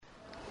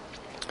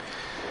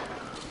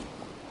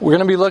We're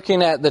going to be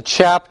looking at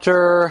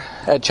chapter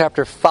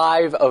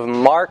 5 of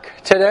Mark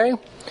today.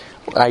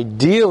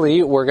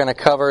 Ideally, we're going to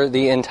cover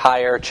the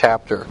entire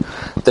chapter.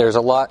 There's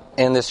a lot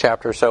in this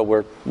chapter,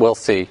 so we'll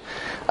see.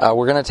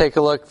 We're going to take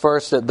a look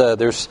first at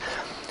there's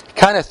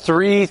kind of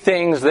three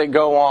things that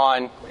go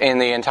on in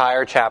the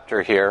entire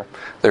chapter here.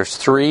 There's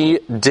three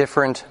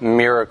different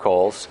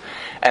miracles,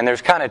 and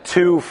there's kind of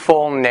two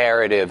full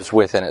narratives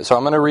within it. So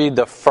I'm going to read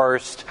the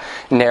first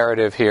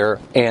narrative here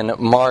in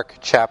Mark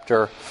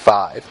chapter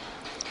 5.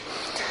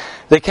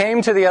 They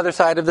came to the other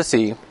side of the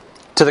sea,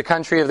 to the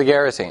country of the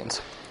Gerasenes.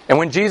 And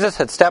when Jesus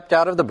had stepped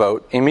out of the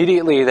boat,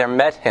 immediately there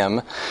met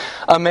him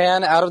a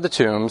man out of the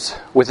tombs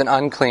with an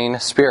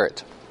unclean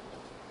spirit.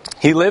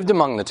 He lived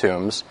among the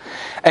tombs,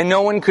 and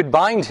no one could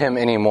bind him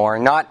anymore,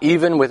 not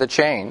even with a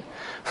chain.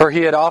 For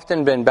he had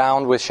often been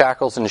bound with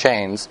shackles and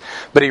chains,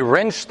 but he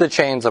wrenched the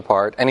chains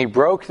apart, and he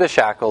broke the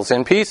shackles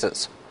in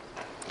pieces.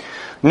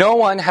 No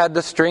one had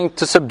the strength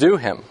to subdue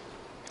him.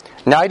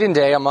 Night and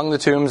day among the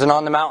tombs and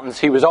on the mountains,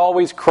 he was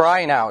always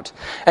crying out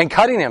and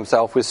cutting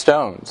himself with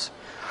stones.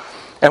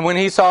 And when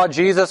he saw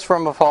Jesus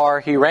from afar,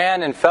 he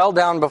ran and fell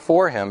down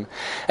before him,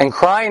 and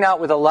crying out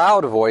with a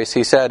loud voice,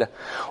 he said,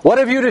 "What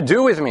have you to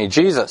do with me,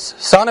 Jesus,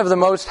 Son of the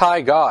Most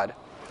High God?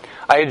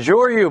 I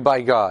adjure you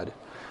by God,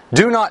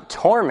 do not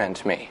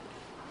torment me."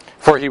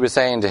 For he was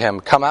saying to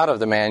him, "Come out of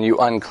the man, you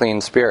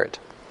unclean spirit."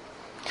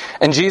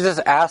 And Jesus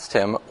asked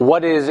him,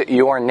 "What is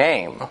your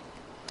name?"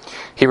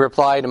 He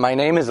replied, "My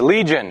name is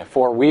Legion,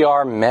 for we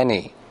are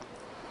many."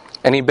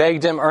 And he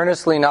begged him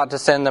earnestly not to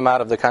send them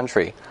out of the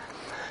country.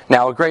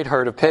 Now a great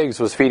herd of pigs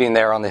was feeding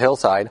there on the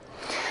hillside.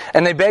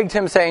 And they begged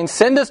him, saying,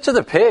 "Send us to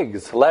the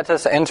pigs, let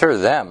us enter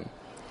them."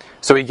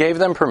 So he gave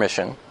them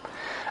permission.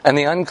 And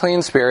the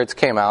unclean spirits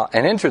came out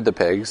and entered the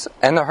pigs,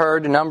 and the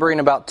herd, numbering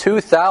about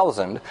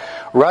 2,000,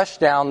 rushed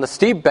down the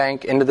steep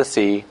bank into the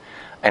sea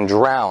and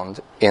drowned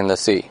in the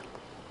sea.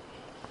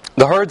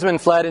 The herdsmen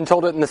fled and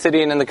told it in the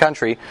city and in the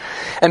country,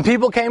 and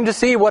people came to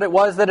see what it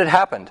was that had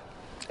happened.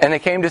 And they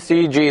came to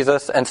see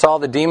Jesus and saw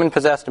the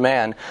demon-possessed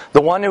man,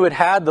 the one who had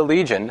had the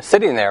legion,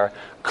 sitting there,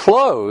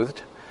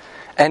 clothed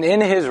and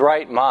in his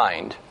right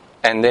mind,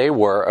 and they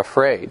were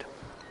afraid.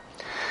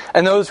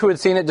 And those who had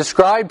seen it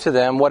described to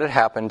them what had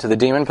happened to the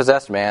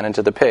demon-possessed man and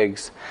to the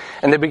pigs,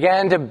 and they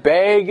began to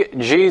beg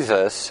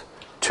Jesus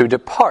to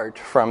depart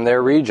from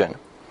their region.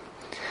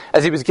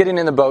 As he was getting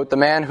in the boat, the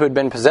man who had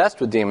been possessed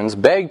with demons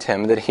begged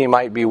him that he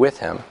might be with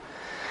him.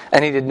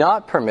 And he did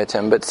not permit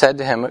him, but said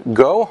to him,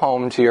 "Go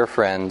home to your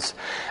friends,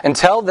 and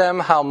tell them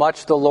how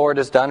much the Lord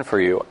has done for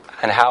you,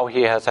 and how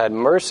he has had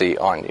mercy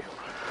on you."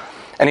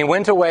 And he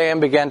went away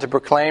and began to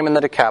proclaim in the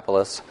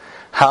Decapolis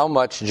how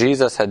much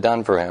Jesus had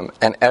done for him,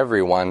 and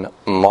everyone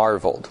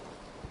marveled.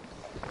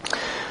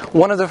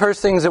 One of the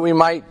first things that we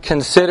might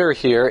consider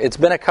here, it's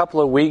been a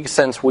couple of weeks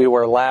since we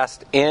were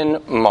last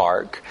in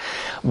Mark,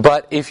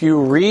 but if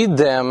you read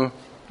them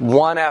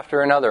one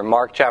after another,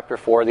 Mark chapter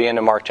 4, the end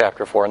of Mark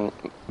chapter 4, and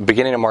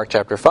beginning of Mark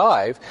chapter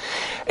 5,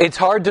 it's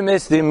hard to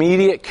miss the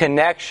immediate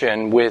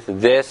connection with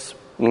this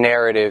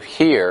narrative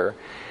here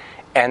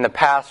and the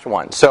past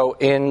one. So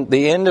in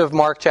the end of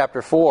Mark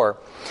chapter 4,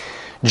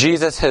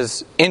 Jesus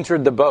has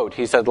entered the boat.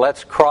 He said,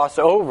 "Let's cross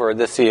over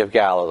the Sea of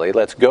Galilee.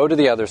 Let's go to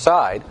the other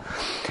side."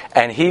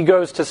 And he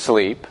goes to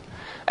sleep,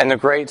 and the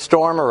great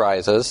storm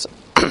arises,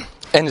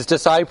 and his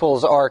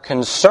disciples are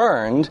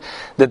concerned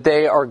that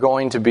they are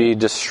going to be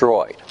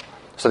destroyed.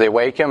 So they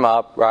wake him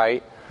up,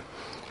 right?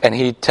 And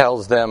he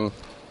tells them,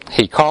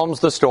 he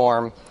calms the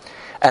storm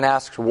and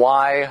asks,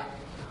 "Why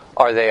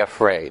are they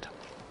afraid?"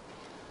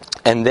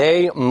 And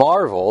they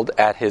marveled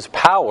at his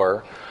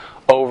power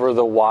over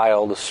the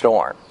wild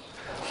storm.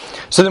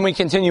 So then we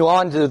continue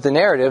on to the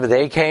narrative.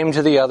 They came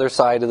to the other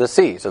side of the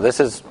sea. So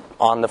this is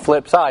on the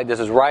flip side. This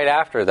is right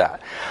after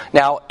that.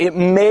 Now, it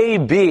may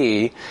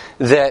be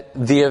that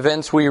the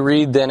events we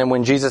read then, and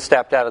when Jesus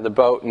stepped out of the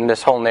boat and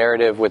this whole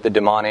narrative with the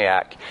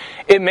demoniac,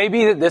 it may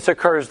be that this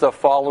occurs the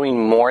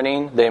following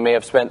morning. They may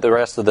have spent the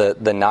rest of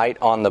the night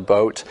on the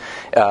boat.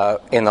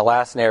 In the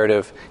last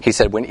narrative, he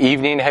said when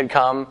evening had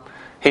come,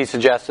 he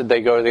suggested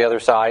they go to the other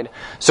side.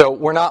 So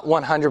we're not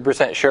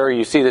 100% sure.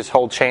 You see this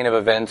whole chain of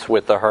events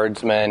with the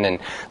herdsmen and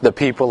the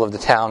people of the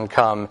town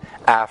come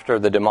after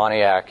the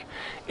demoniac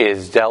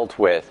is dealt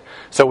with.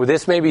 So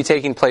this may be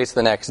taking place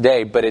the next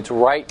day, but it's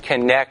right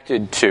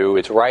connected to,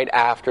 it's right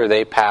after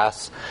they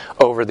pass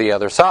over the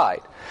other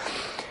side.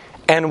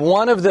 And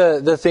one of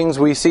the things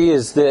we see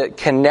is the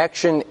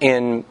connection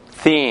in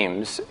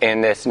themes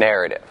in this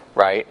narrative,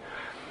 right?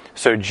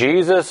 So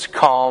Jesus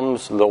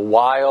calms the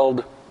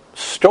wild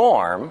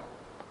storm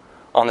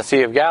on the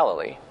Sea of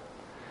Galilee,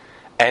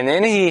 and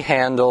then he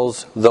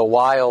handles the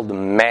wild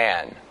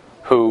man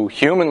who,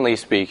 humanly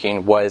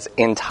speaking, was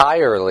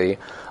entirely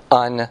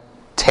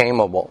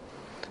untamable.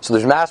 So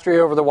there's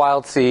mastery over the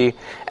wild sea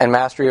and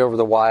mastery over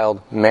the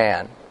wild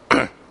man.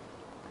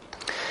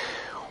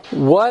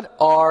 What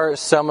are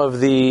some of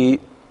the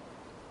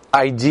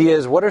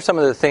ideas, what are some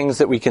of the things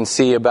that we can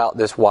see about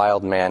this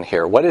wild man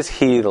here? What is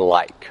he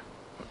like?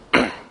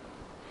 He's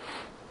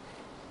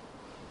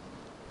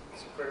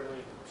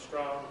incredibly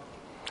strong,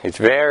 He's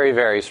very,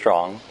 very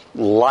strong.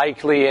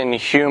 Likely and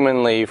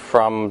humanly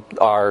from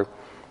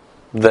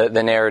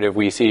the narrative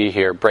we see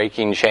here,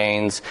 breaking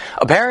chains.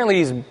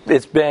 Apparently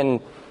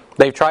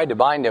they've tried to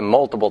bind him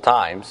multiple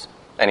times,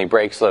 and he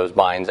breaks those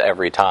binds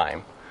every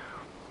time.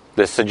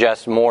 This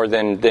suggests more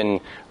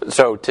than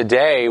so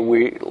today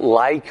we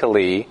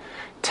likely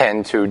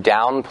tend to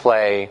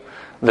downplay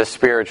the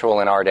spiritual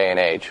in our day and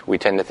age. We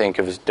tend to think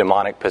of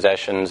demonic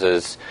possessions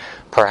as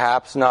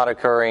perhaps not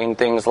occurring,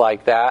 things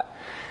like that.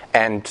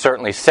 And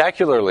certainly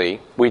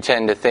secularly, we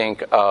tend to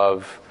think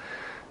of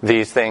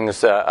these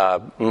things,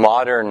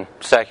 modern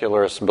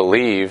secularists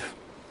believe,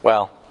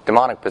 well,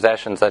 demonic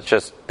possessions, that's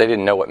just, they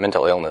didn't know what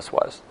mental illness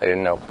was. They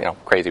didn't know,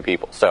 crazy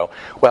people. So,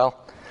 well,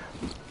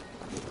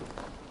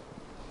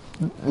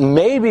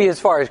 maybe as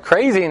far as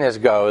craziness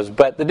goes,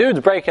 but the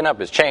dude's breaking up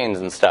his chains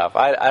and stuff.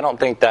 I don't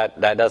think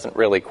that doesn't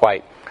really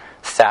quite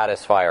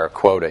satisfy our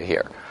quota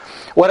here.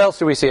 What else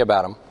do we see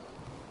about him?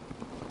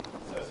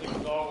 It says he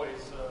was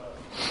always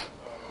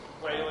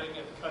wailing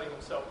and cutting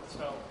himself with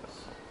stones.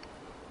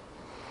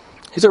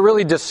 He's a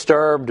really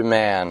disturbed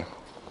man.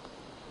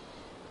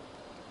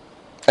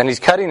 And he's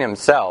cutting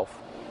himself.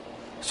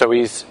 So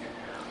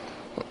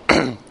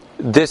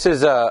this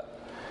is the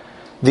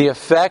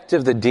effect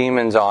of the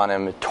demons on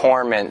him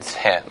torments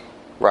him,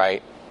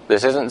 right?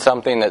 This isn't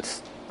something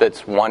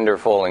that's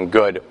wonderful and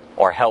good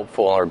or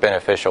helpful or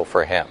beneficial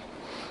for him.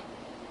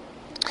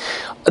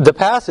 The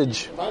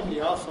passage... It might be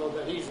also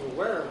that he's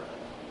aware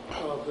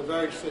of the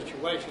very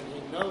situation.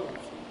 He knows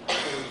that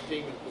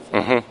he's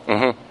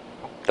demon-possessed.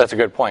 That's a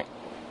good point.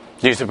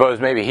 Do you suppose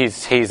maybe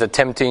he's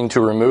attempting to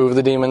remove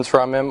the demons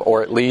from him,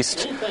 or at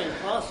least... Anything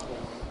possible.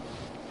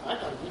 I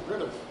got to get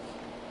rid of it.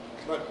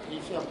 But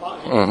he's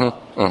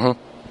impossible.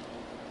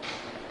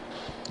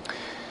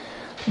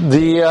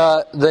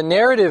 The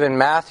narrative in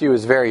Matthew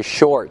is very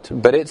short,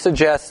 but it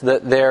suggests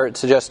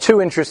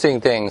two interesting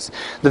things.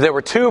 That there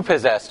were two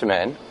possessed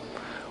men,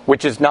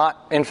 which is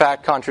not, in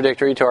fact,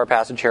 contradictory to our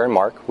passage here in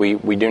Mark.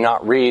 We do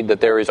not read that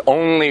there is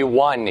only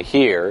one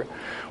here.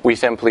 We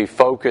simply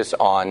focus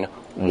on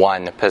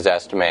one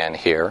possessed man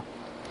here.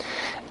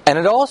 And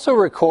it also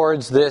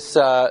records this,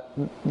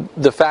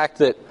 the fact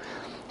that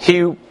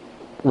he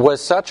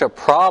was such a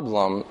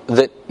problem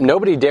that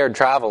nobody dared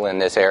travel in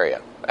this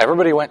area.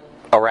 Everybody went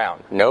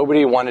around.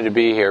 Nobody wanted to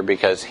be here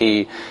because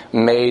he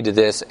made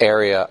this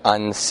area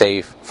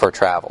unsafe for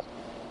travel.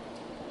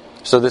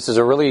 So this is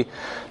a really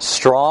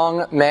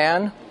strong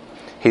man.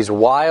 He's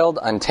wild,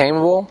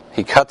 untamable.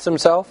 He cuts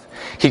himself.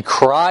 He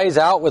cries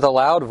out with a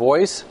loud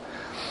voice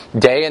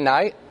day and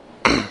night.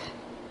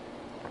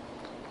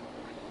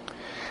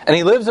 And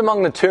he lives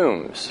among the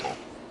tombs.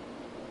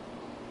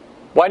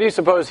 Why do you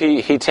suppose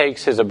he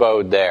takes his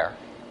abode there?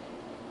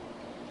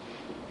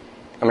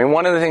 I mean,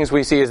 one of the things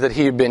we see is that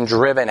he had been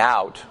driven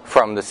out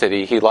from the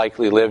city. He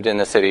likely lived in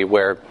the city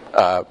where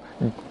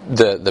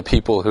the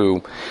people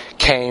who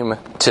came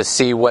to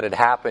see what had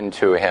happened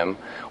to him,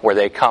 where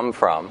they come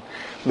from.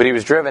 But he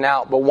was driven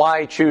out. But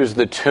why choose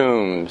the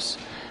tombs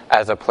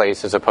as a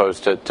place as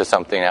opposed to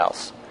something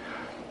else?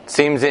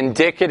 Seems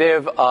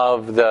indicative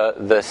of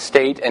the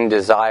state and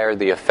desire,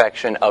 the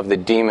affection of the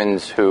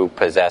demons who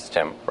possessed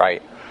him,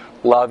 right?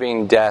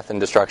 Loving death and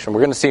destruction.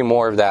 We're going to see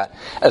more of that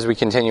as we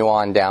continue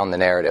on down the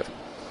narrative.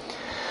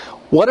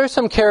 What are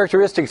some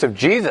characteristics of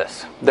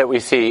Jesus that we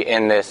see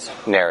in this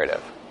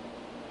narrative?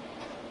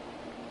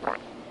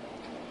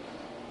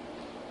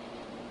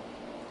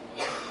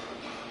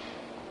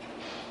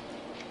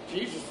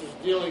 Jesus is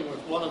dealing with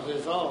one of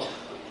his own.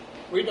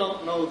 We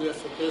don't know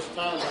this at this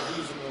time, but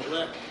he's an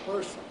elect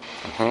person.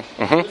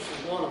 This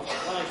is one of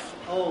Christ's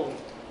own.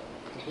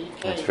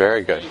 That's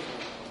very good.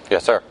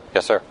 Yes, sir.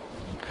 Yes, sir.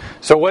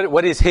 So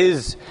what is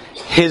his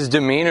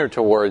demeanor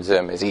towards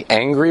him? Is he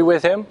angry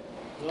with him?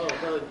 No,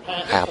 very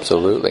passionate.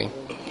 Absolutely.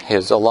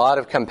 There's a lot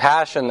of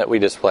compassion that we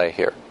display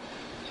here.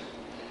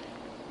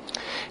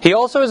 He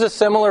also has a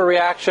similar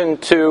reaction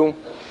to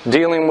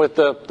dealing with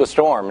the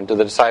storm, and to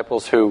the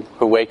disciples who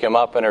wake him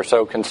up and are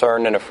so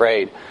concerned and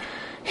afraid.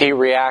 He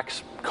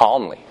reacts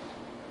calmly.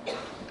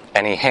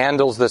 And he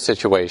handles the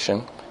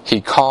situation.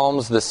 He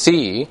calms the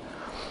sea.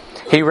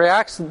 He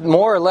reacts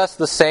more or less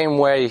the same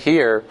way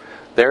here.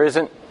 There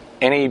isn't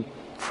any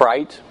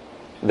fright.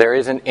 There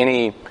isn't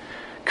any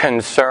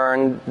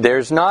concern.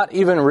 There's not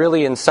even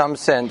really, in some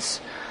sense,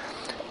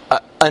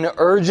 an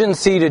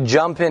urgency to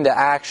jump into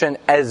action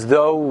as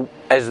though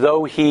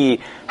he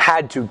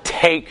had to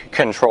take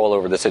control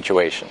over the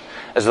situation.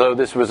 As though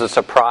this was a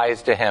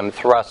surprise to him,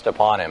 thrust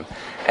upon him,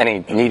 and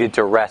he needed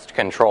to wrest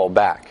control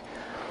back.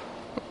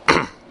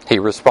 He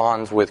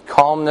responds with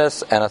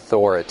calmness and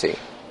authority.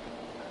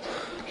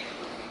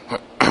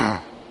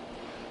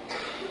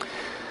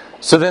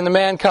 So then the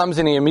man comes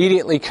and he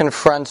immediately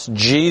confronts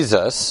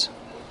Jesus.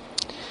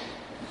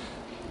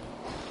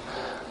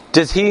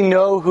 Does he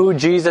know who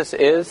Jesus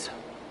is?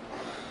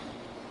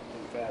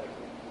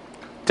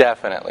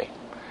 Definitely.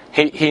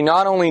 He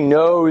not only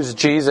knows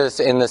Jesus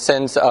in the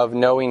sense of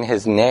knowing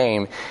his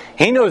name,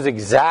 he knows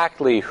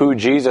exactly who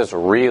Jesus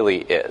really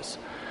is.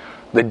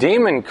 The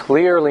demon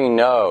clearly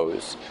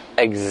knows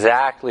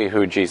exactly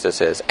who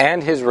Jesus is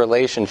and his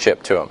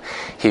relationship to him.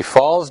 He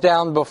falls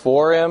down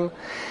before him,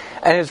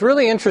 and it's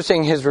really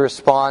interesting his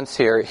response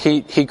here.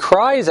 He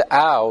cries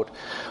out,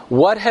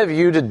 "What have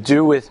you to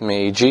do with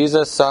me,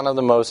 Jesus, Son of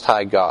the Most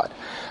High God?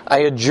 I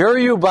adjure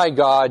you by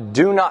God,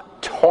 do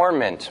not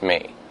torment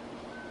me."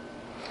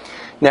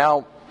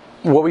 Now,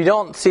 what we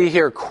don't see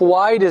here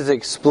quite as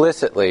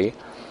explicitly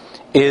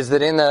is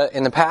that in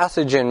the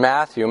passage in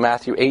Matthew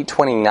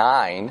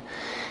 8:29,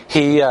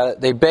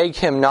 they beg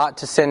him not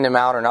to send him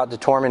out or not to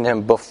torment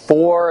him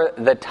before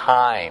the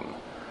time.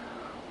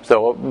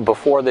 So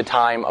before the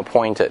time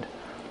appointed.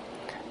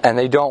 And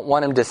they don't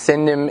want him to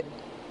send him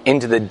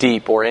into the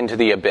deep or into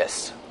the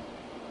abyss.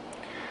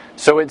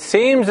 So it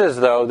seems as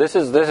though this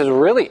is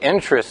really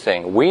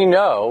interesting. We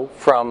know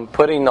from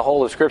putting the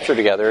whole of Scripture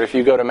together, if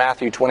you go to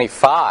Matthew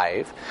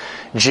 25,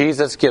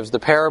 Jesus gives the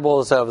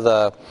parables of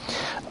the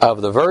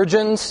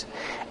virgins,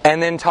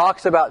 and then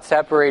talks about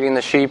separating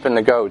the sheep and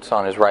the goats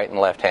on his right and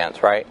left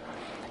hands, right?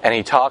 And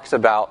he talks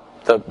about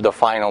the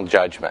final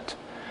judgment.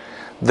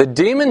 The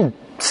demon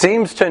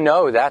seems to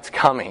know that's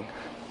coming.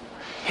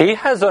 He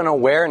has an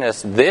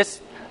awareness,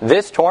 this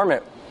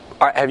torment.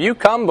 Have you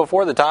come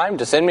before the time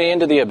to send me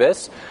into the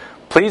abyss?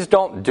 Please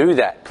don't do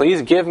that.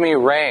 Please give me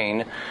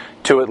rain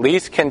to at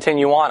least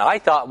continue on. I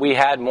thought we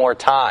had more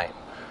time.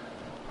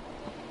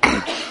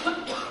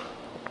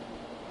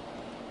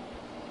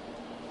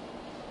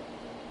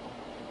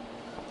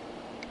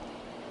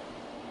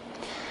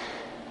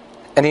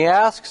 And he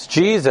asks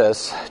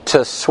Jesus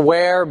to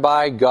swear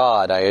by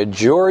God, "I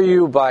adjure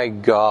you by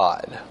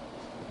God,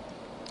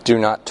 do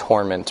not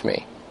torment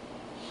me."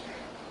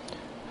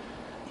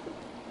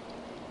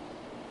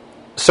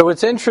 So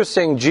it's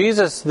interesting,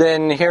 Jesus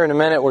then, here in a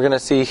minute, we're going to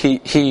see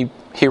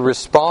he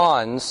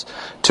responds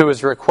to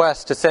his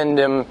request to send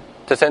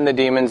the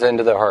demons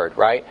into the herd,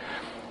 right?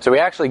 So he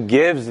actually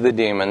gives the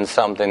demons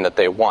something that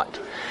they want.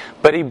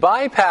 But he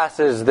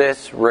bypasses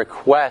this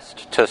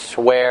request to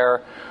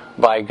swear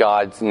by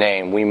God's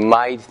name. We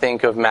might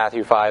think of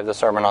Matthew 5, the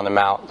Sermon on the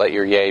Mount, let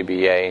your yea be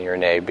yea and your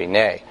nay be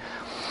nay.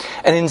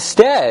 And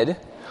instead,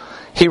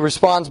 he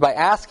responds by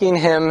asking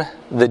him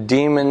the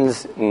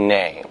demon's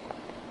name.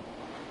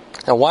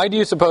 Now, why do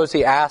you suppose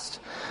he asked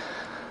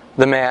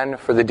the man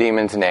for the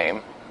demon's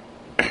name?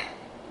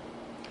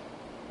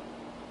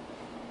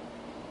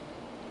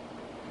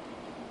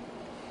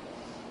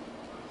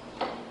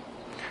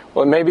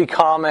 Well, it may be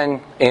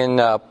common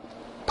in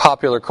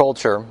popular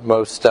culture,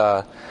 most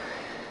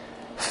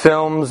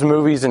films,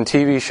 movies, and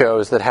TV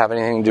shows that have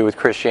anything to do with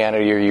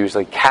Christianity are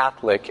usually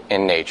Catholic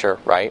in nature,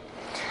 right?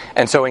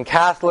 And so in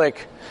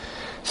Catholic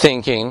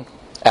thinking,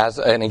 as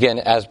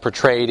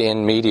portrayed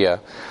in media,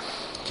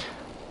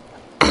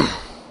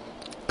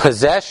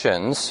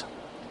 possessions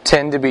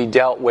tend to be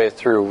dealt with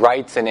through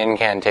rites and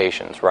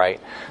incantations, right?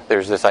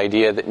 There's this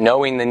idea that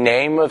knowing the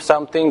name of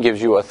something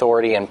gives you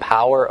authority and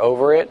power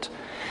over it,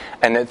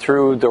 and that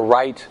through the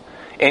right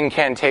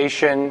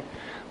incantation,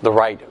 the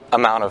right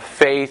amount of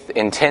faith,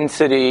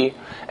 intensity,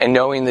 and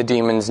knowing the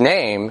demon's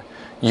name,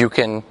 you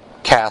can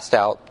cast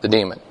out the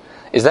demon.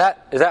 Is that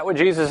what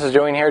Jesus is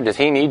doing here? Does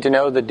he need to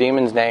know the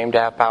demon's name to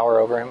have power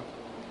over him?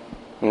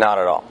 Not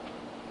at all.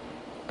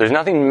 There's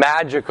nothing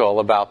magical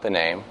about the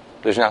name.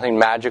 There's nothing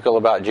magical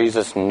about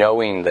Jesus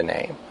knowing the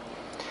name.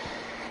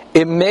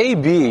 It may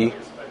be...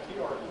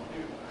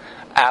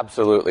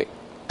 Absolutely.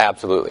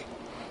 Absolutely.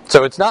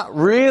 So it's not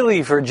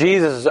really for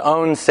Jesus'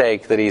 own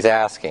sake that he's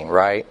asking,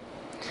 right?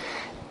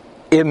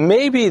 It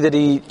may be that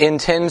he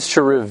intends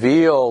to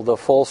reveal the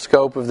full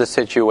scope of the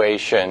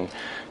situation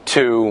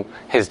to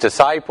his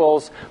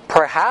disciples,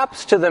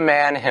 perhaps to the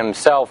man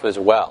himself as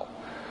well.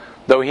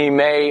 Though he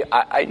may,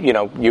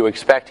 you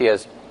expect he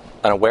has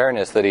an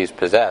awareness that he's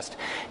possessed.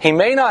 He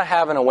may not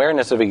have an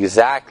awareness of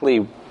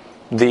exactly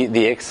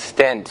the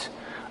extent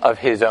of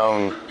his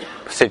own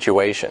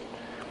situation.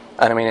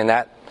 And I mean,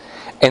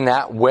 in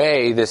that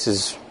way, this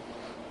is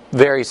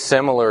very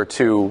similar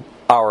to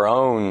our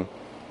own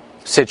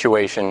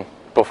situation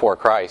before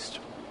Christ,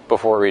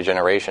 before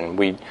regeneration.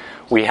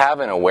 We have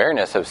an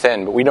awareness of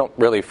sin, but we don't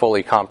really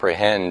fully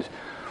comprehend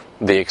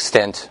the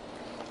extent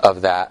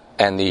of that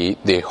and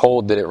the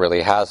hold that it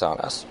really has on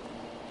us.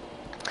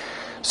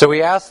 So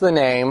he asks the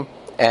name,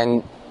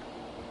 and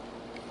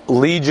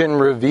Legion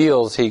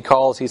reveals, he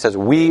says,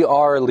 "We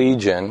are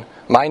Legion.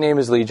 My name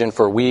is Legion,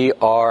 for we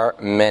are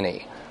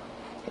many."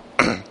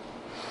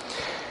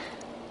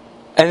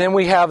 And then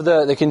we have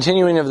the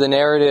continuing of the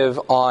narrative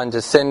on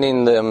to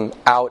sending them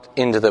out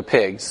into the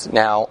pigs.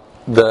 Now,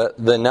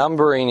 the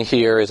numbering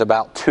here is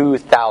about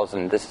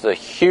 2,000. This is a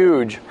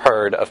huge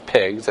herd of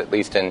pigs, at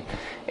least in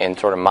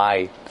sort of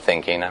my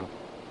thinking. I'm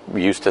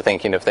used to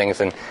thinking of things,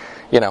 and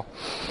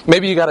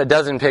maybe you got a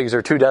dozen pigs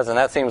or 2 dozen.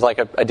 That seems like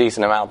a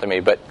decent amount to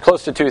me. But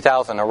close to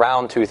 2,000,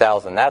 around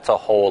 2,000, that's a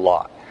whole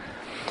lot.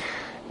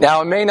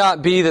 Now, it may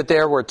not be that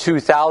there were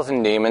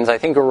 2,000 demons. I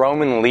think a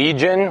Roman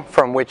legion,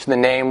 from which the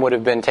name would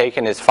have been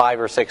taken, is 5,000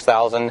 or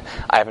 6,000.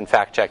 I haven't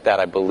fact-checked that.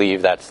 I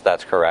believe that's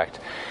correct.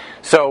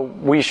 So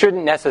we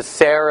shouldn't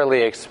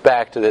necessarily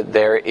expect that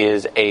there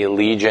is a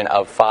legion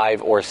of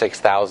 5,000 or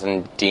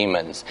 6,000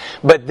 demons.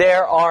 But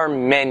there are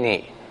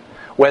many.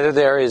 Whether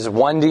there is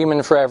one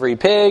demon for every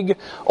pig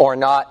or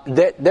not,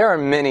 there are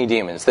many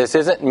demons. This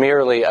isn't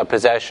merely a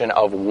possession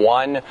of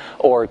one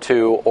or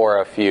two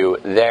or a few.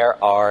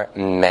 There are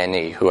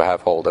many who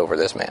have hold over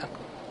this man.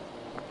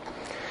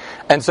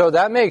 And so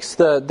that makes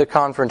the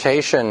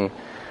confrontation...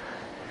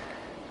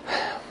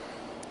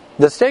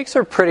 The stakes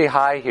are pretty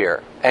high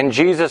here. And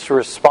Jesus'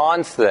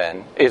 response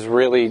then is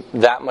really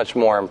that much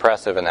more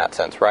impressive in that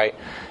sense, right?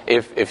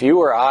 If you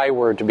or I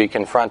were to be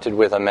confronted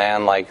with a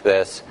man like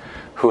this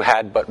who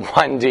had but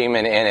one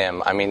demon in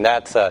him, I mean,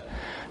 that's a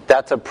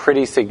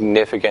pretty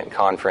significant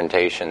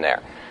confrontation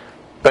there.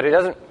 But it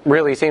doesn't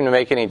really seem to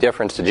make any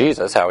difference to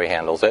Jesus how he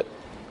handles it.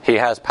 He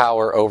has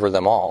power over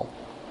them all.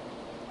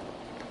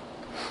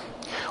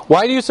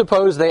 Why do you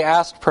suppose they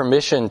asked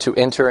permission to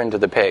enter into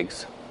the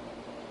pigs?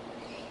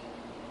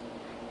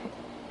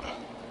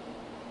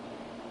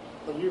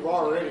 Well, you've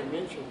already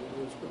mentioned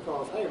it. It's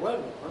because, hey, wait a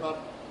minute, we're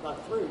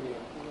not through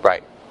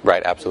yet.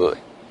 Right, absolutely.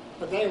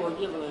 But they were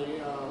given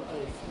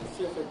a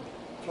specific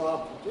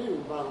job to do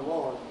by the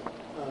Lord.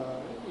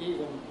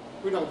 Even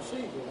we don't see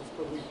this,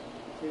 but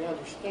we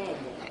understand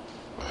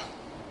that.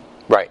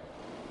 Right.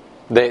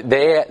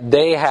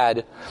 They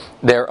had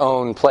their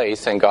own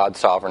place in God's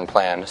sovereign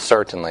plan,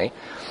 certainly.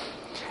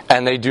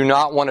 And they do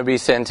not want to be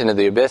sent into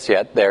the abyss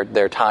yet.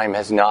 Their time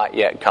has not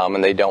yet come,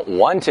 and they don't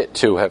want it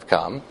to have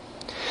come.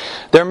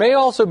 There may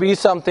also be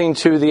something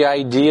to the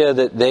idea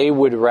that they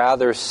would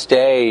rather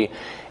stay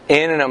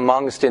in and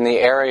amongst in the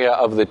area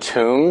of the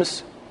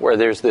tombs, where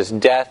there's this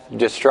death,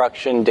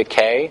 destruction,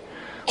 decay,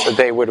 but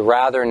they would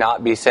rather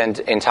not be sent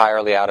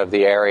entirely out of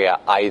the area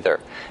either.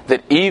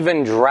 That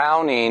even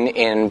drowning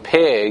in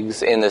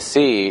pigs in the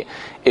sea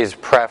is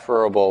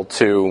preferable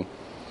to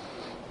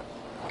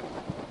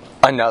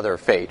another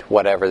fate,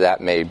 whatever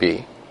that may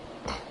be.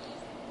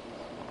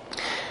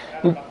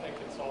 Adam, I think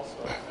it's also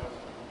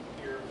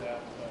here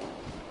that,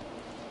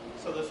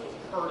 so this was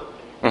a herd of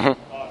pigs, not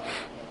a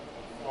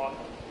flock of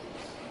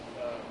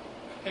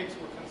pigs. Pigs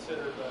were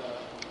considered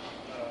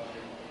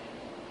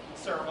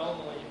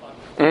ceremonially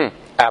unclean.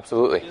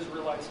 Absolutely. The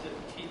Israelites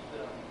didn't keep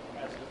them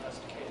as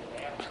domesticated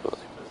animals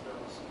because there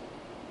was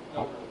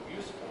no real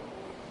use for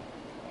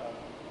them.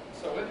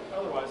 So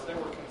otherwise, they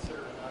were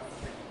considered an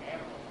unclean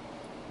animal.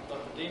 But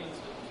the demons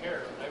didn't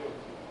care; they were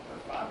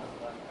fine with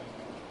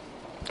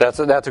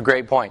that. That's a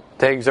great point.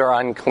 Pigs are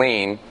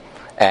unclean,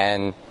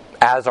 and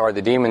as are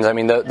the demons. I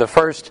mean, the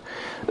first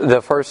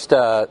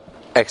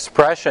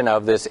expression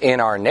of this in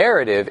our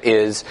narrative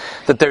is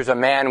that there's a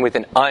man with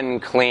an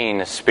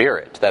unclean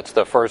spirit. That's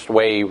the first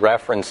way he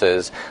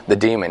references the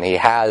demon. He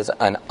has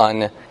an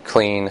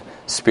unclean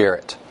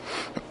spirit.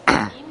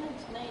 Demons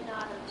may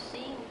not have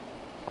seen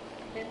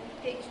that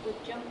pigs would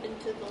jump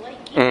into the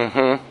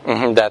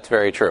lake. That's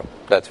very true.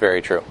 That's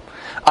very true.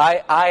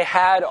 I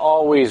had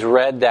always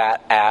read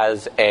that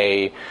as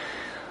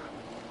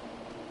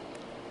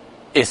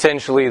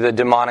essentially the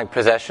demonic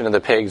possession of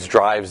the pigs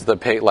drives the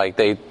pig, like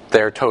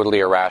they're totally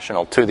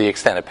irrational to the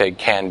extent a pig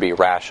can be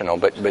rational,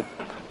 but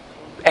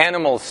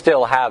animals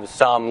still have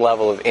some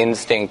level of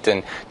instinct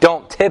and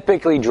don't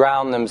typically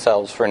drown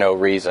themselves for no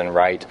reason,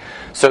 right?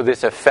 So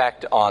this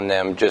effect on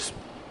them, just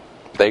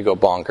they go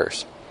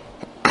bonkers.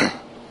 There's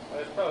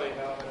probably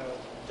not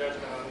a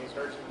judgment on these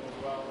herdsmen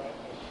as well,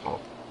 right?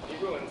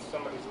 He ruins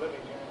somebody's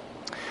living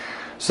here.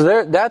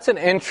 So that's an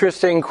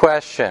interesting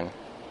question.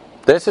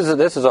 This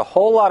is a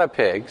whole lot of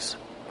pigs,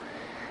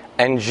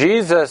 and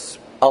Jesus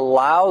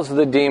allows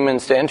the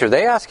demons to enter.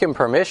 They ask him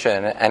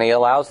permission, and he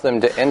allows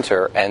them to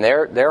enter, and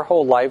their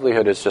whole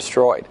livelihood is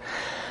destroyed.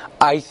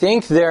 I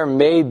think there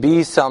may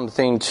be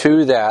something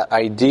to that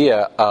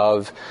idea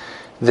of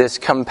this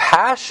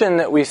compassion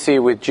that we see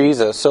with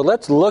Jesus. So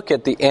let's look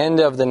at the end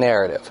of the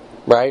narrative,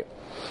 right?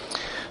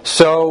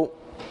 So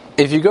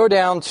if you go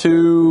down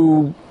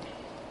to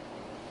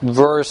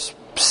verse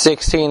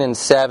 16 and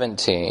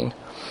 17...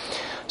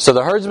 So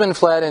the herdsmen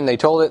fled and they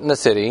told it in the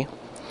city.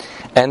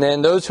 And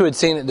then those who had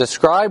seen it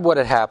described what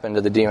had happened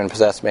to the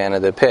demon-possessed man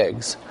and the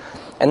pigs.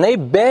 And they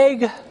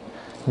beg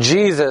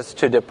Jesus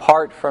to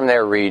depart from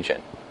their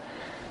region.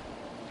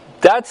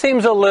 That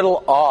seems a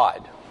little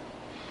odd.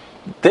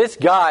 This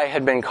guy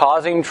had been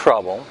causing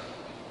trouble.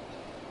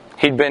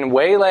 He'd been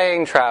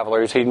waylaying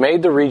travelers. He'd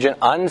made the region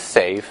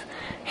unsafe.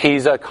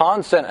 He's a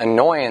constant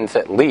annoyance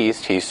at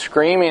least. He's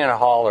screaming and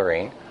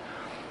hollering.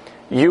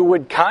 You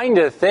would kind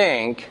of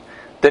think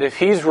that if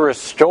he's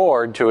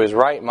restored to his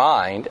right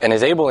mind and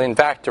is able, in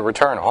fact, to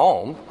return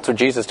home, that's what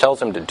Jesus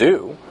tells him to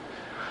do,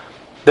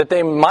 that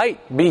they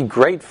might be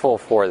grateful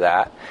for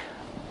that.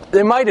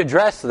 They might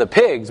address the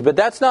pigs, but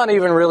that's not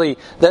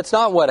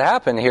what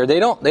happened here.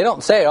 They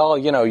don't say, oh,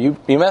 you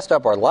messed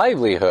up our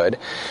livelihood.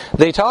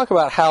 They talk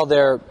about how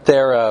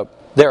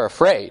they're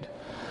afraid.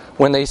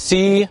 When they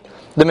see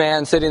the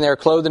man sitting there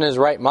clothed in his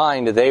right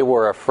mind, they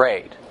were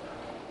afraid.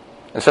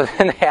 And so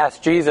then they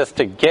ask Jesus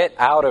to get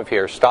out of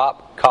here,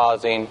 stop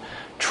causing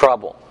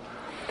trouble.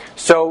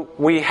 So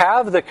we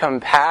have the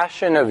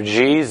compassion of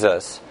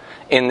Jesus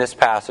in this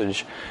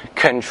passage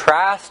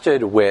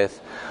contrasted with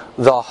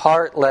the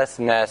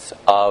heartlessness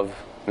of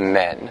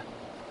men.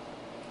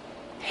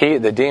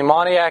 The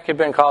demoniac had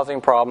been causing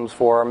problems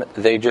for him.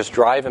 They just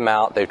drive him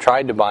out. They've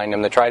tried to bind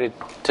him. They tried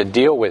to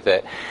deal with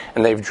it.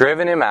 And they've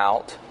driven him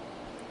out.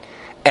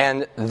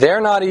 And they're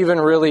not even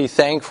really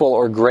thankful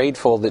or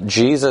grateful that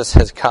Jesus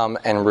has come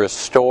and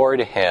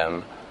restored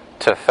him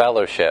to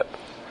fellowship.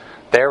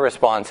 Their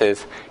response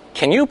is,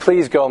 can you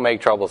please go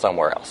make trouble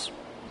somewhere else?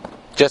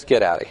 Just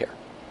get out of here.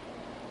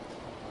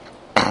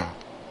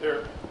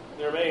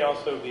 There may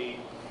also be,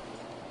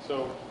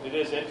 so it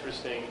is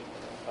interesting,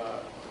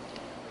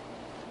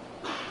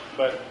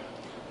 but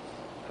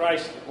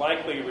Christ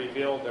likely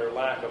revealed their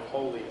lack of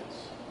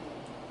holiness.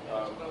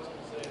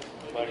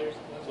 Like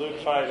Luke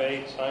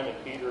 5:8, Simon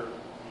Peter,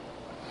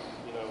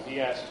 he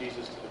asked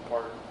Jesus to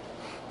depart.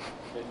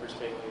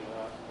 Interestingly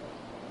enough,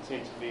 it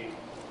seems to be.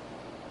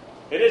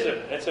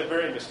 It's a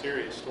very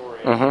mysterious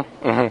story.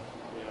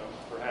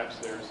 Perhaps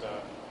there's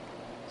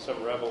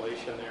some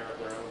revelation there of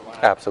their own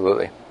life.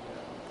 Absolutely.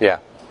 Yeah.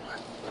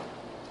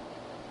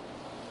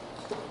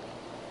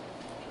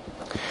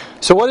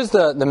 So what is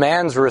the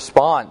man's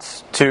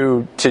response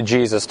to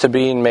Jesus, to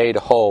being made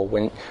whole?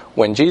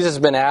 When Jesus has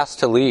been asked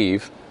to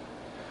leave,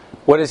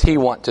 what does he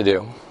want to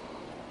do?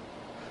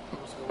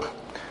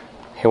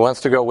 He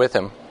wants to go with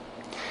him.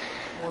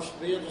 He wants to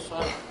be a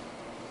disciple.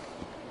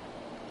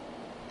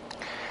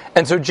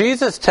 And so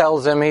Jesus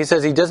tells him, he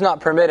says he does not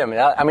permit him.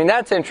 I mean,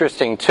 that's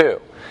interesting too.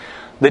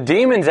 The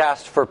demons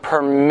asked for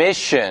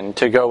permission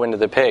to go into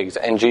the pigs,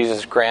 and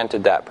Jesus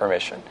granted that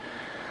permission.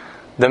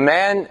 The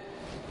man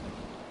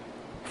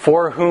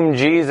for whom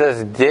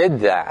Jesus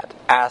did that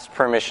asked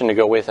permission to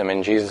go with him,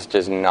 and Jesus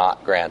does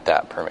not grant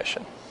that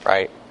permission,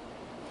 right?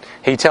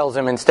 He tells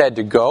him instead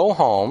to go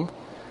home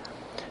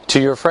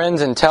to your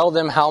friends and tell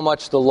them how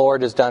much the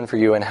Lord has done for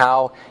you and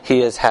how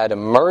he has had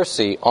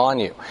mercy on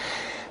you.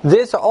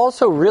 This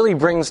also really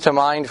brings to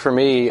mind for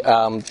me,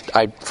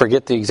 I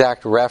forget the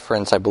exact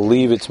reference, I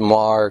believe it's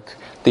Mark,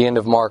 the end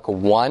of Mark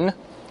 1.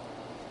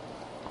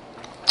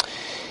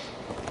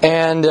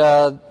 And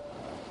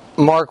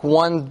Mark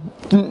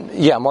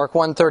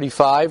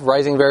 1:35,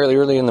 rising very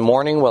early in the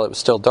morning while it was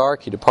still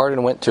dark, he departed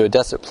and went to a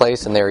desolate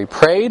place, and there he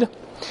prayed.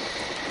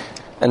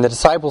 And the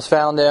disciples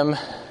found him.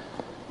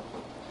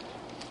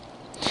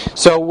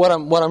 So what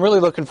I'm really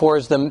looking for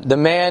is the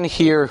man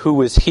here who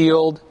was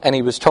healed and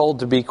he was told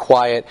to be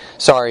quiet.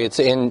 Sorry, it's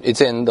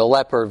in the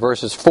leper,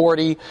 verses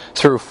 40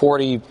 through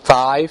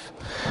 45,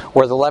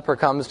 where the leper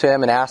comes to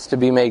him and asks to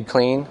be made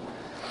clean.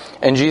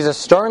 And Jesus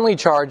sternly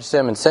charges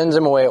him and sends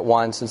him away at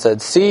once and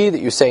said, "See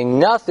that you say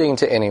nothing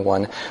to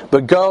anyone,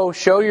 but go,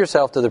 show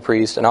yourself to the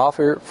priest and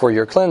offer for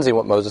your cleansing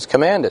what Moses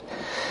commanded."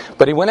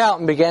 But he went out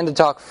and began to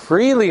talk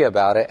freely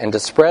about it and to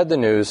spread the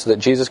news so that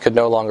Jesus could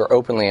no longer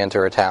openly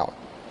enter a town.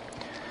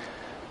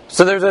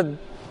 So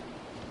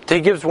he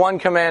gives one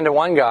command to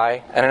one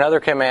guy and another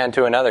command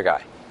to another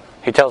guy.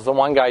 He tells the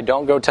one guy,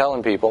 don't go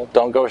telling people,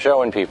 don't go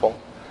showing people.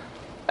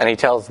 And he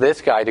tells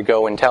this guy to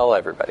go and tell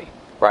everybody,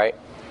 right?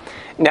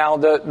 Now,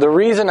 the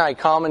reason I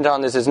comment on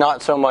this is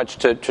not so much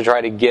to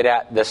try to get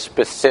at the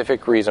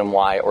specific reason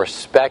why or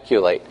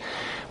speculate,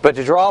 but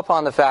to draw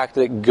upon the fact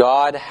that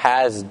God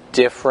has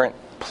different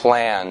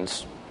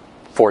plans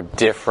for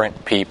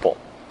different people.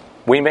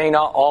 We may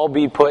not all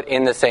be put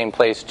in the same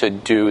place to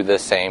do the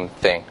same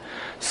thing.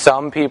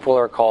 Some people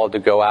are called to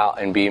go out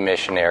and be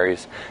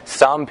missionaries.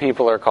 Some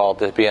people are called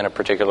to be in a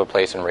particular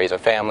place and raise a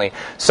family.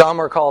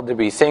 Some are called to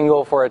be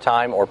single for a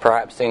time or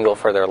perhaps single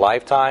for their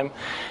lifetime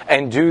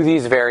and do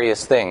these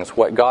various things.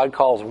 What God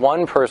calls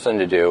one person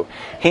to do,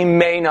 He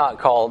may not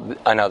call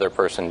another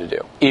person to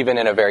do, even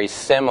in a very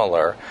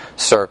similar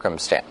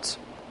circumstance.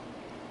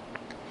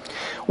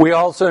 We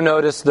also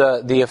notice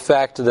the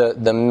effect,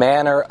 the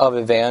manner of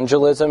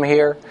evangelism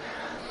here.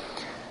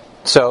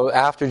 So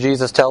after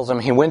Jesus tells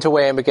him, he went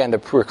away and began to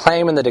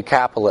proclaim in the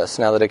Decapolis.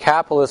 Now the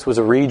Decapolis was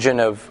a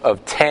region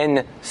of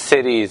 10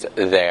 cities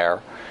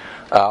there,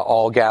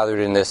 all gathered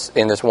in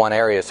this one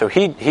area. So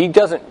he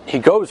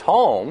goes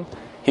home,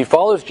 he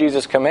follows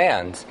Jesus'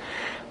 commands,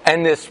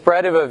 and this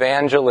spread of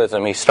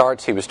evangelism,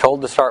 he was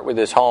told to start with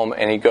his home,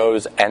 and he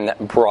goes and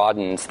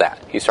broadens that.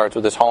 He starts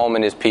with his home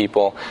and his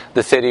people,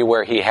 the city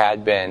where he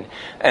had been,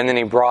 and then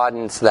he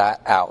broadens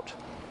that out.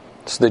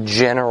 It's the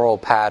general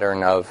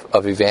pattern of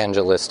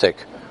evangelistic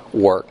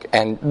work,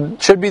 and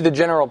should be the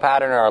general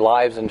pattern in our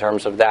lives in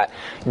terms of that.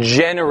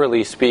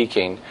 Generally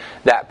speaking,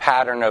 that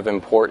pattern of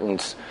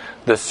importance,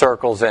 the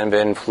circles of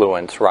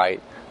influence, right?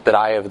 That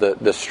I have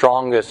the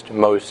strongest,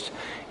 most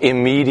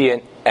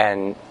immediate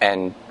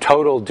and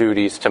total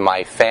duties to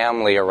my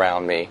family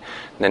around me,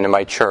 and then to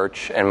my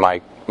church and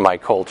my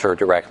culture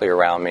directly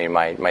around me,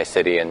 my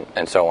city,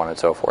 and so on and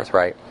so forth,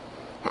 right?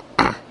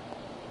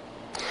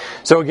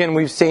 So again,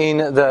 we've seen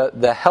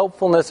the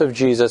helpfulness of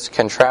Jesus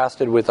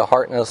contrasted with the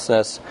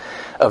heartlessness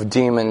of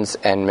demons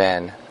and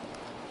men.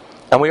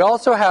 And we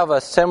also have a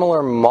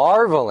similar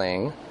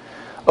marveling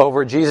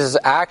over Jesus'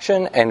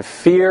 action and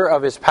fear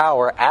of his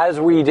power, as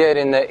we did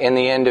in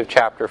the end of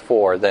chapter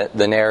 4,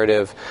 the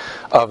narrative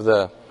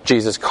of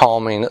Jesus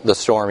calming the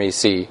stormy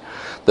sea.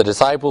 The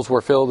disciples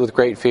were filled with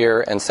great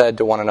fear and said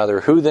to one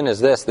another, "Who then is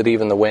this that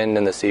even the wind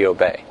and the sea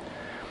obey?"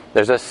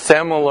 There's a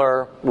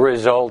similar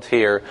result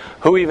here.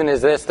 Who even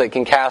is this that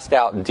can cast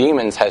out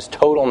demons, has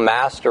total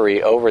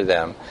mastery over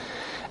them,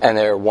 and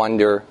they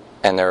wonder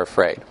and they're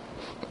afraid.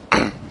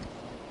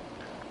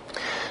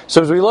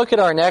 So as we look at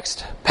our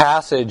next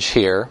passage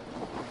here,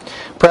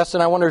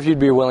 Preston, I wonder if you'd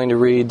be willing to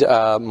read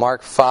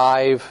Mark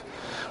 5,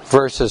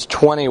 verses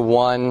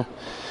 21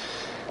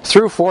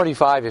 through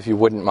 45, if you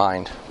wouldn't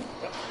mind.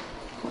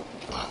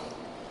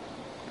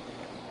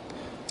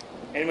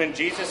 And when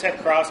Jesus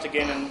had crossed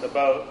again in the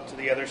boat to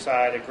the other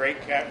side, a great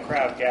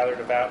crowd gathered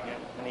about him,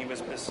 and he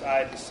was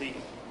beside the sea.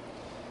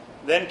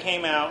 Then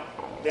came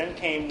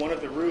one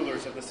of the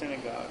rulers of the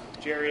synagogue,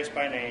 Jairus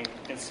by name,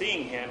 and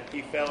seeing him,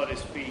 he fell at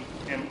his feet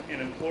and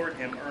implored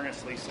him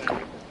earnestly,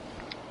 saying,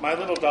 "My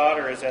little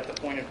daughter is at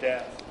the point of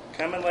death.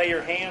 Come and lay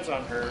your hands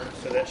on her,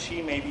 so that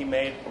she may be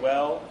made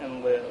well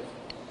and live."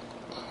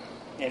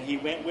 And he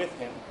went with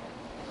him.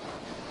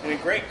 And a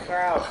great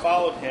crowd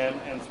followed him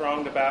and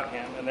thronged about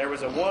him. And there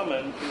was a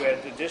woman who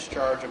had the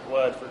discharge of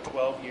blood for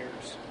 12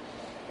 years,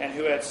 and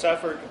who had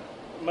suffered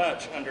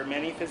much under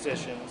many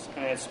physicians,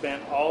 and had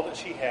spent all that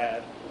she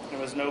had, and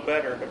was no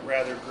better, but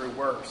rather grew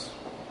worse.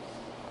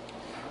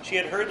 She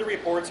had heard the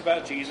reports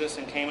about Jesus,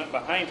 and came up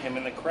behind him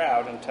in the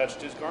crowd, and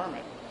touched his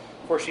garment.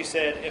 For she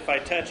said, "If I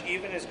touch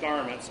even his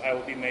garments, I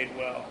will be made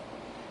well."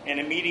 And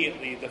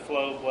immediately the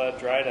flow of blood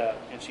dried up,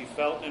 and she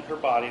felt in her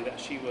body that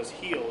she was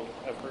healed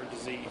of her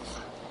disease.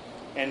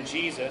 And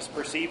Jesus,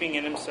 perceiving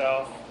in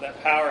himself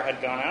that power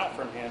had gone out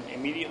from him,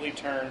 immediately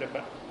turned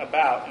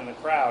about in the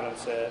crowd and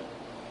said,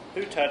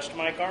 "Who touched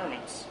my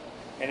garments?"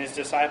 And his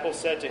disciples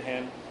said to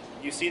him,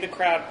 "You see the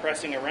crowd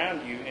pressing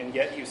around you, and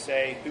yet you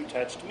say, 'Who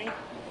touched me?'"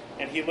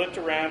 And he looked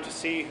around to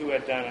see who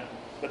had done it.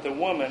 But the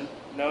woman,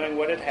 knowing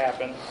what had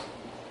happened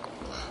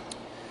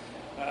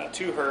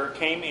to her,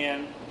 came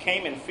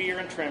in fear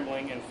and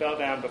trembling, and fell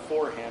down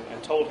before him,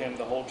 and told him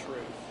the whole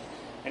truth.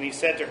 And he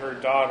said to her,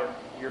 "Daughter,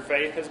 your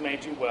faith has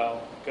made you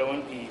well. Go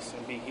in peace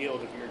and be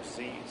healed of your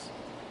disease."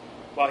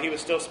 While he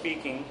was still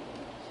speaking,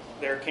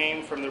 there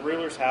came from the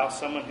ruler's house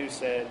someone who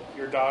said,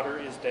 "Your daughter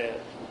is dead.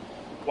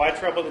 Why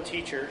trouble the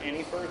teacher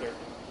any further?"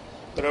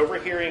 But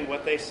overhearing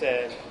what they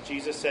said,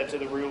 Jesus said to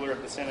the ruler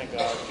of the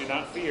synagogue, "Do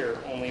not fear,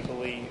 only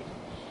believe."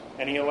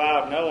 And he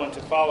allowed no one to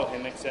follow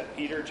him except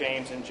Peter,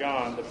 James, and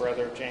John, the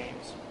brother of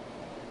James.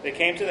 They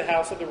came to the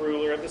house of the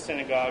ruler of the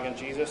synagogue, and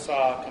Jesus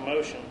saw a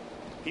commotion,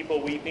 people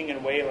weeping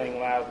and wailing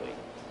loudly.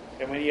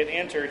 And when he had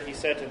entered, he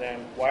said to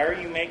them, "Why are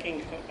you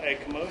making a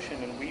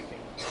commotion and weeping?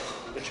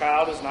 The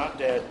child is not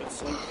dead, but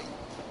sleeping."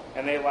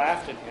 And they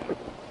laughed at him.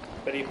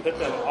 But he put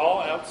them all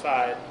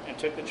outside, and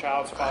took the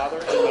child's father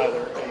and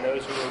mother and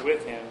those who were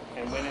with him,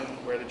 and went in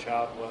where the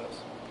child was.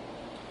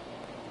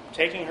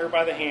 Taking her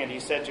by the hand, he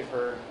said to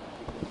her,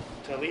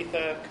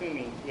 "Talitha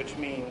cumi," which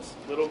means,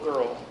 "Little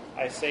girl,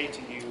 I say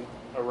to you,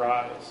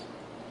 arise."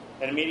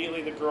 And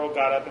immediately the girl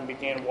got up and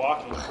began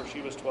walking, for she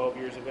was 12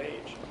 years of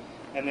age.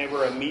 And they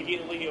were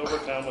immediately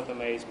overcome with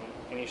amazement.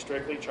 And he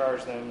strictly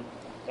charged them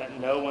that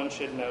no one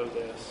should know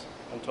this,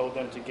 and told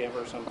them to give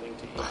her something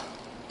to eat.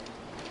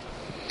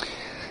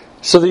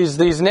 So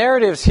these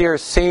narratives here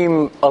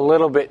seem a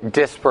little bit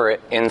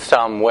disparate in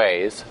some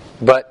ways,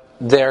 but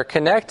they're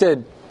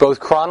connected both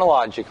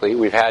chronologically.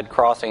 We've had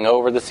crossing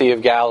over the Sea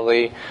of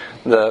Galilee,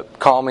 the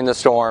calming the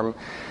storm.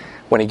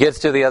 When he gets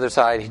to the other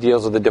side, he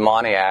deals with the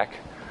demoniac.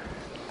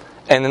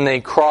 And then they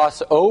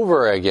cross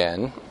over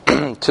again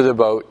to the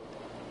boat,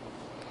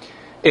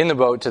 in the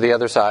boat to the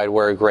other side,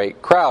 where a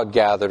great crowd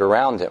gathered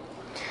around him.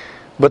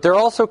 But they're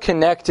also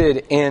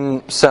connected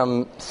in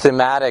some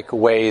thematic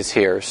ways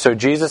here. So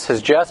Jesus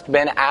has just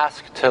been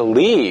asked to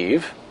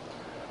leave,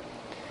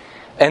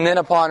 and then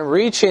upon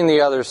reaching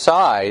the other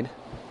side,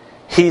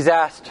 he's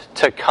asked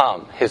to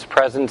come. His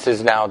presence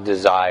is now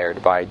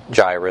desired by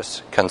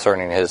Jairus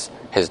concerning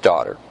his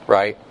daughter,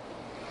 right?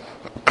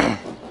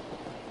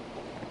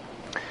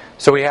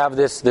 So we have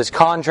this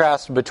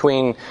contrast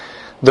between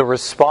the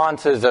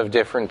responses of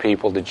different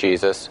people to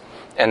Jesus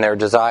and their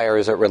desire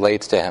as it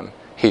relates to him.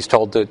 He's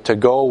told to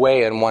go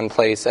away in one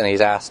place, and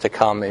he's asked to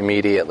come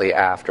immediately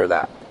after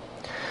that.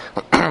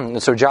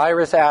 So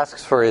Jairus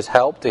asks for his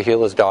help to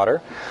heal his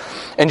daughter,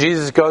 and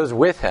Jesus goes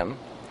with him.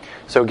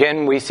 So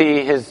again, we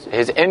see his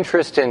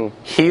interest in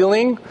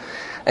healing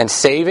and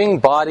saving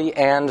body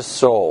and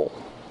soul.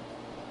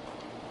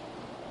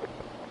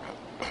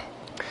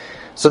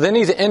 So then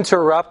he's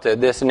interrupted.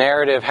 This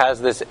narrative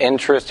has this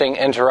interesting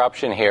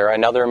interruption here.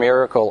 Another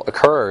miracle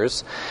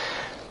occurs,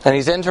 and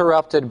he's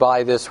interrupted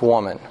by this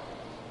woman.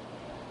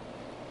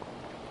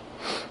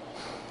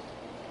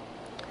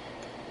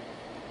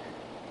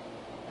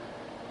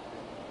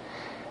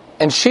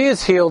 And she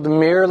is healed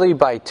merely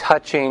by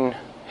touching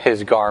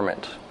his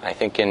garment. I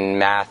think in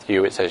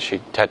Matthew it says she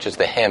touches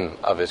the hem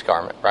of his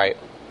garment, right?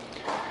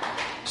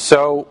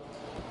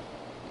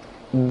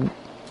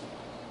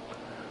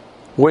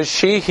 Was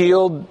she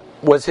healed?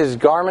 Was his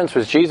garments,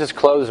 was Jesus'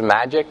 clothes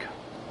magic?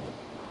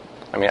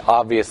 I mean,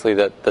 obviously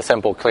the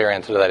simple, clear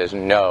answer to that is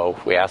no.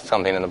 If we ask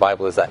something in the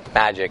Bible, is that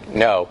magic?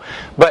 No.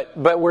 But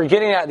we're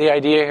getting at the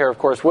idea here, of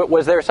course.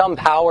 Was there some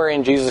power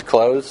in Jesus'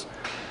 clothes?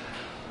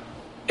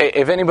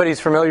 If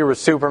anybody's familiar with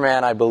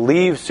Superman, I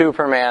believe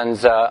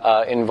Superman's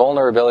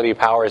invulnerability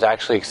powers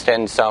actually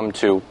extend some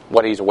to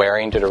what he's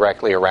wearing to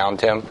directly around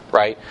him,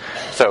 right?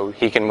 So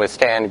he can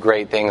withstand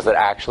great things that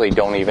actually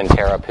don't even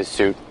tear up his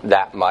suit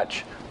that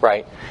much,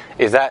 right?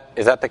 Is that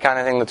the kind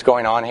of thing that's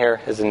going on here?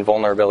 His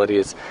invulnerability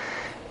is...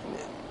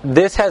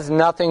 This has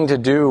nothing to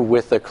do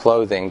with the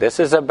clothing.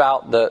 This is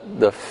about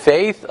the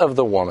faith of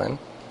the woman.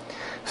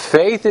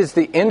 Faith is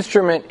the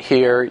instrument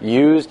here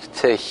used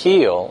to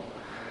heal,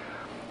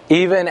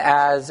 even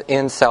as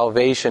in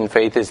salvation,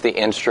 faith is the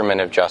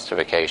instrument of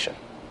justification.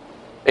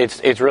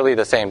 It's really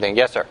the same thing.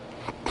 Yes, sir?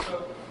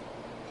 So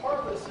part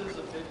of this is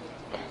a bit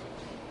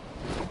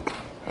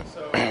confusing.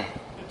 So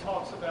it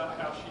talks about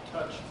how she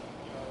touched,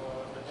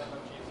 the hem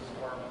of Jesus'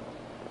 garment,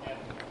 and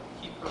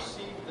he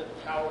perceived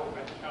that power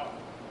went out,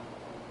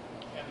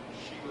 and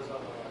she was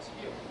otherwise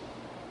healed.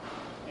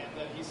 And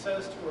then he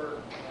says to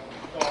her,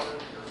 daughter,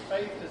 your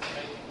faith has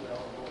made you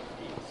well, go in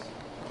peace.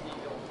 He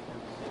healed your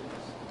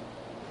disease.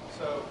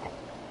 So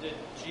did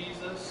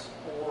Jesus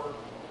or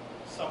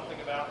something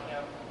about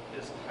him,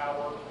 his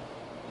power,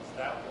 is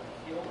that what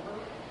healed her?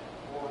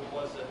 Or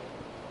was it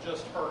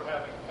just her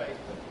having faith,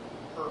 that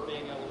her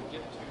being able to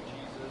get to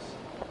Jesus,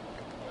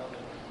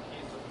 that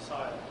he's the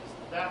Messiah?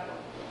 Is that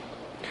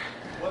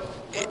what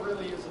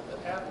really is it that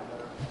happened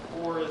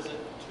there? Or is it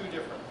two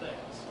different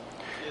things?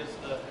 Is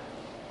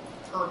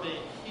her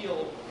being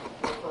healed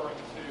referring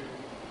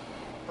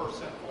to her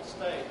sinful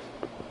state,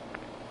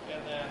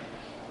 and then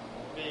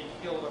being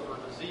healed of her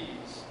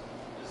disease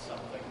is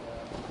something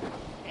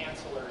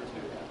ancillary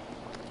to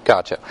that?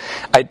 Gotcha.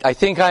 I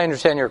think I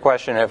understand your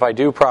question. If I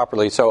do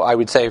properly, so I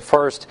would say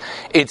first,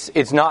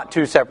 it's not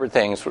two separate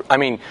things. I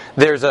mean,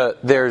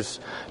 there's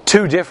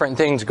two different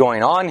things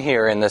going on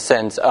here in the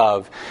sense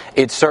of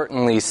it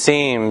certainly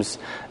seems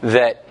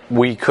that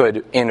we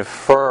could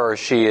infer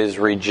she is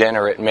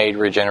regenerate,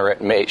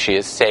 she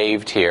is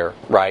saved here,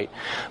 right?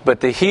 But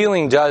the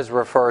healing does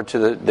refer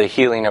to the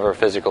healing of her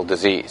physical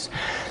disease.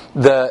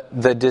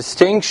 The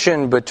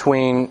distinction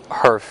between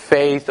her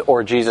faith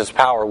or Jesus'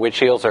 power, which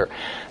heals her,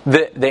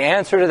 the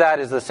answer to that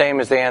is the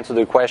same as the answer to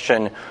the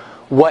question,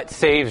 what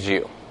saves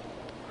you?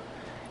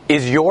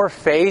 Is your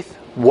faith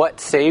what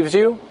saves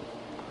you?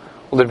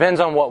 Well, it depends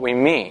on what we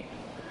mean.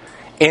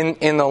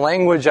 In the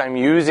language I'm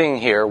using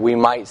here, we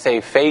might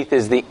say faith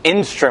is the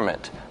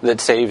instrument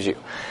that saves you.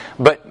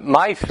 But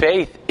my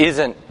faith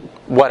isn't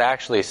what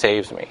actually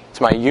saves me. It's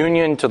my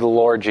union to the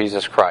Lord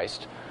Jesus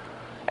Christ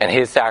and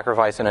His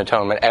sacrifice and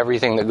atonement,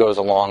 everything that goes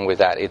along with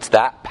that. It's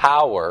that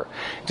power.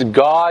 It's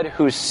God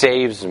who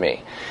saves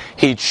me.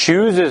 He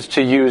chooses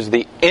to use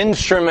the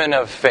instrument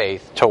of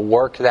faith to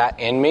work that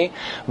in me,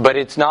 but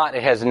it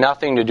has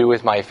nothing to do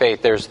with my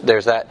faith. There's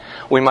that,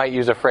 we might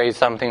use a phrase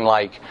something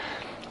like,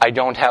 I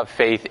don't have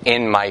faith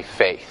in my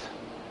faith.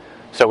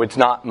 So it's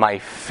not my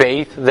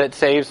faith that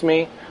saves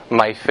me.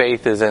 My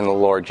faith is in the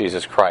Lord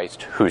Jesus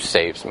Christ who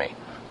saves me.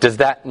 Does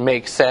that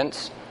make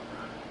sense?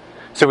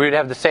 So we would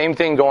have the same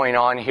thing going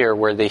on here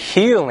where the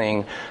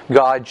healing,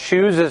 God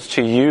chooses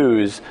to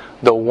use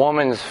the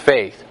woman's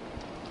faith.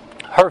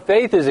 Her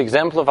faith is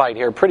exemplified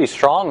here pretty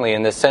strongly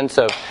in the sense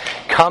of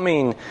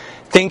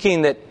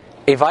thinking that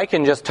if I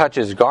can just touch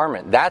His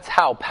garment, that's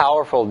how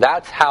powerful,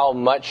 that's how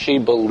much she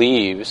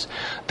believes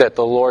that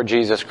the Lord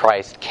Jesus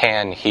Christ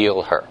can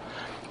heal her.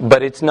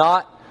 But it's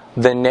not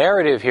the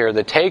narrative here,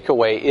 the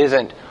takeaway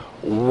isn't,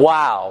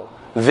 wow,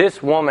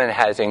 this woman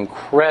has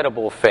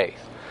incredible faith.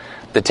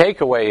 The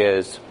takeaway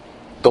is,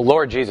 the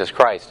Lord Jesus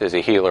Christ is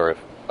a healer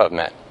of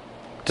men.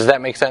 Does that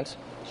make sense?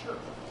 Sure.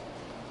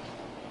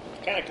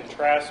 It kind of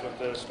contrasts with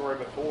the story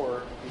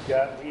before. You've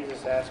got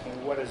Jesus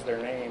asking, what is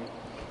their name?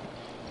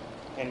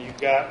 And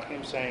you've got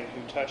him saying,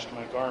 who touched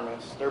my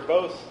garments? They're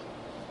both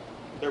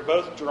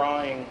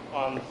drawing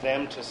on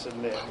them to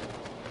submit.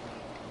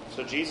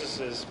 So Jesus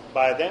is,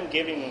 by them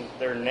giving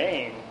their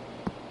name,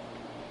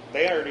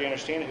 they already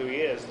understand who He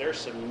is. They're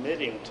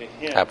submitting to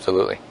Him.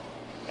 Absolutely.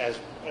 As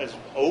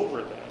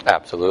over them.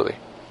 Absolutely.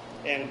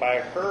 And by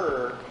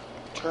her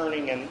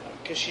turning and,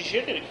 because she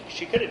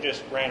could have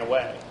just ran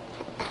away,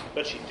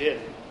 but she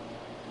didn't.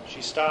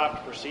 She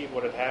stopped, perceived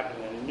what had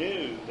happened, and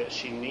knew that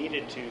she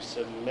needed to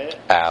submit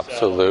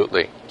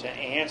Absolutely. To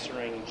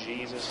answering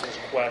Jesus'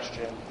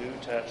 question, who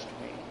touched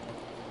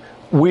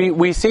me?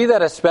 We see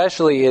that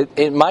especially,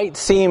 it might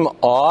seem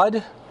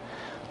odd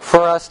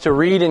for us to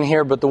read in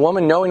here, but the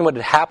woman, knowing what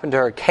had happened to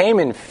her, came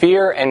in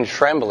fear and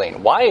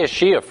trembling. Why is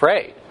she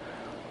afraid?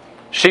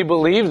 She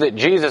believed that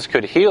Jesus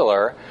could heal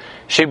her.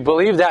 She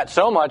believed that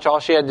so much,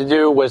 all she had to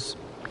do was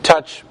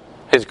touch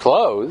His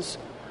clothes.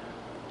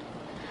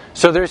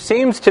 So there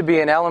seems to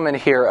be an element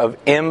here of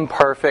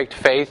imperfect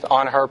faith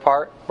on her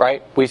part,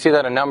 right? We see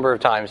that a number of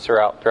times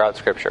throughout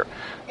Scripture.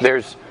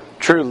 There's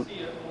true... I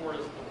see it more as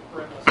the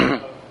premise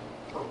of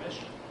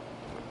permission,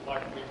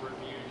 like we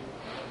reviewed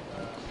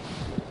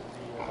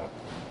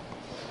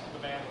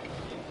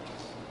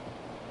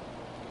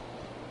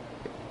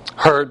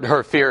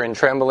Her fear and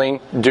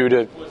trembling due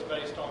to... Was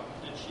based on,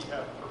 did she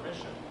have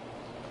permission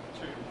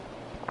to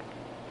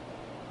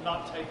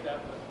not take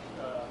that,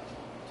 but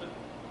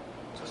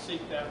to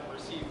seek that and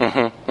receive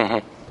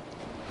it?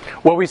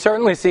 Well, we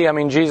certainly see,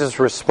 Jesus'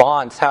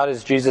 response. How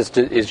does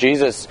is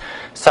Jesus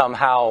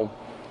somehow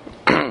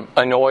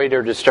annoyed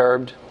or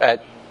disturbed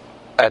at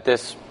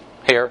this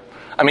here?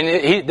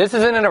 This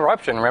is an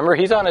interruption. Remember,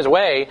 he's on his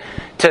way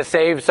to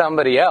save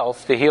somebody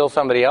else, to heal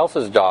somebody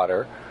else's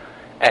daughter,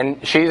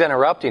 and she's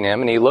interrupting him,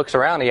 and he looks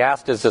around, he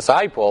asks his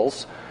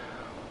disciples,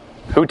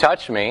 who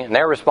touched me? And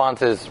their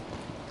response is,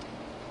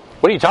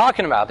 what are you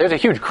talking about? There's a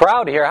huge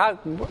crowd here.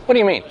 What do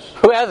you mean?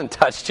 Who hasn't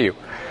touched you?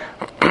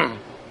 Wouldn't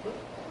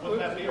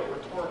that be a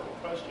rhetorical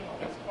question on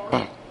his part?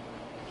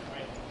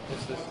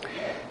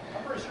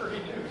 I'm pretty sure he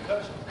knew who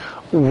touched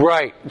him.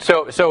 Right.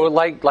 So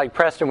like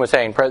Preston was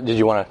saying, did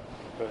you want to?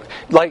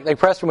 Like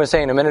Preston was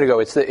saying a minute ago,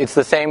 it's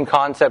the same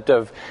concept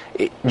of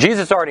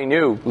Jesus already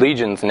knew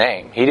Legion's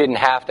name. He didn't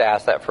have to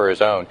ask that for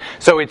his own.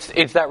 So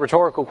it's that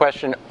rhetorical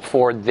question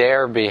for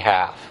their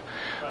behalf,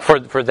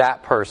 for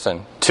that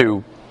person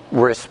to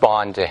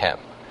respond to him.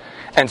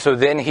 And so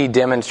then he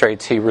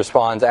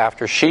responds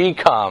after she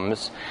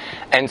comes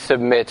and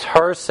submits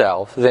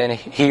herself, then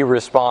he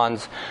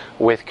responds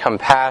with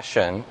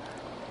compassion.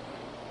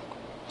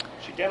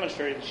 She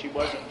demonstrated that she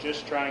wasn't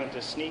just trying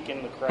to sneak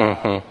in the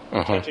crowd,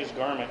 touch his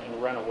garment,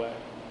 and run away.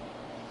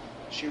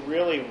 She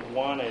really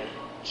wanted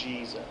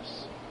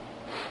Jesus.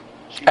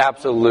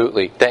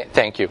 Absolutely.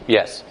 Thank you.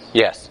 Yes.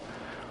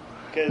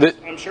 Because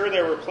I'm sure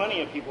there were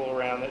plenty of people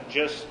around that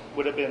just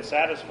would have been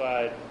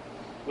satisfied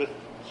with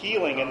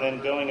healing and then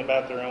going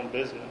about their own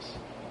business,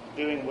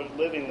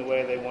 living the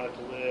way they wanted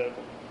to live,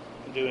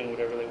 and doing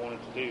whatever they wanted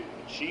to do.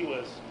 But she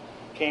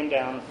came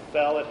down,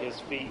 fell at his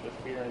feet with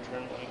fear and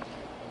trembling.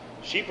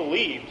 She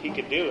believed he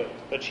could do it,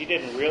 but she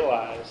didn't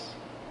realize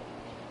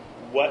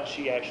what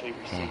she actually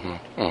received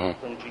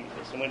from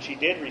Jesus. And when she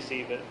did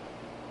receive it,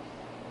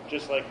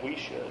 just like we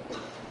should,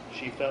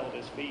 she fell at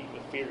his feet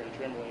with fear and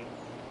trembling,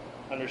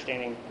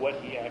 understanding what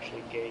he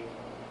actually gave.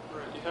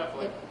 Right. You have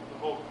the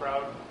whole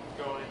crowd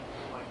going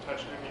and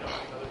touching him.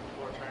 These other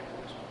people are trying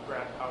to just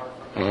grab power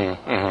from him.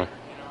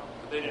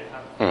 But they didn't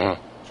have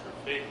true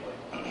faith.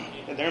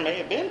 And there may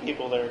have been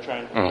people that are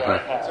trying to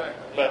grab power,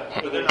 exactly.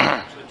 but they're not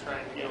actually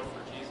trying to go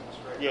for Jesus.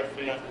 Right? Yeah,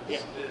 Faith yeah.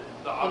 is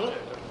the object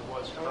of it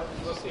was.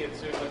 We'll see it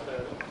soon with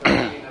the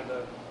reading of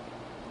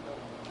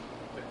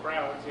the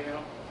crowds.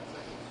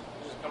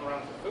 It's just come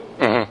around for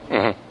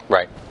food.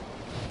 Right.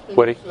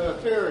 Woody?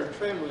 Fear and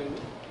trembling,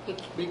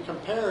 it's to be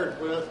compared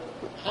with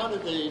how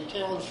did the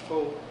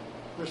townsfolk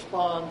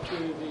respond to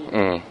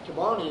the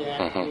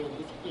demoniac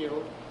being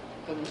healed,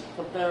 and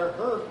compare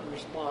her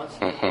response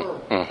to her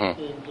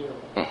being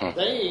healed.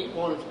 They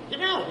wanted to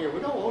get out of here. We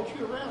don't want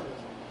you around us.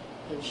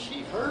 And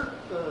her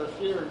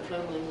fear and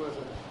trembling was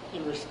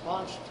in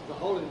response to the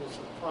holiness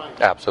of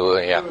Christ.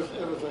 Absolutely, yeah.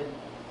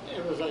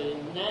 It was a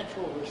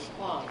natural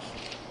response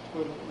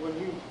when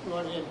you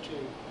run into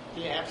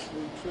the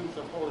absolute truth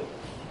of holiness.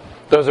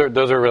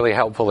 Those are really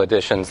helpful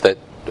additions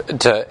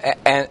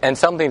and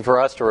something for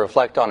us to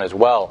reflect on as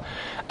well.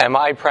 Am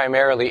I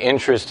primarily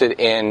interested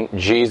in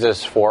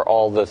Jesus for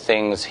all the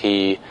things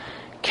he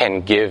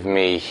can give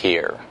me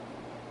here?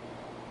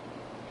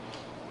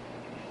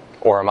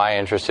 Or am I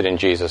interested in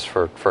Jesus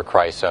for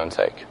Christ's own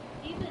sake?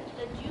 Even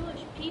the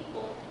Jewish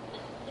people,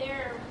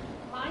 their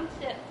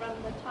mindset from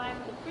the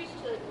time the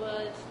priesthood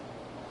was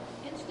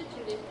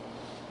instituted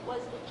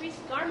was the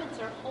priest's garments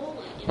are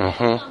holy. And that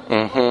comes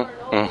over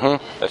and over.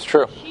 That's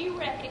true. She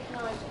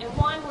recognized, and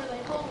why were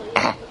they holy?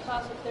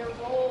 Because of their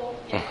role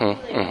and who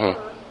they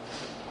were.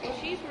 Well,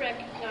 she's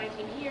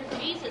recognizing here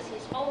Jesus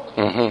is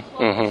holy.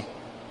 Close.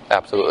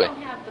 Absolutely. They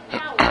don't have the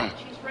power, but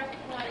she's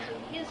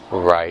recognizing his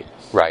holiness.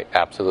 Right.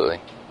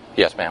 Absolutely.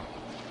 Yes, ma'am.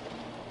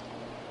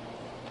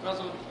 I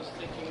also was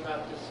thinking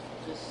about this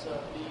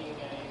being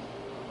a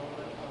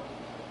moment of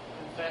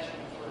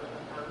confession for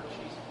her.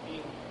 She's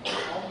being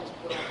almost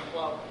put on the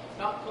well,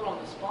 not put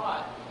on the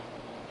spot.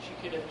 She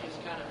could have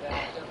just kind of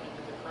backed up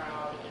into the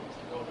crowd and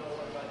said, "Oh no,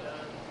 what have I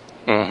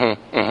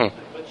done?"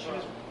 But she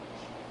was.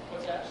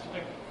 What's that?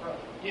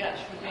 Yeah,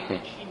 she was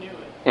being. She knew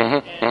it,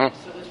 and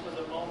so this was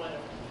a moment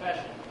of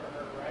confession for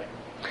her, right?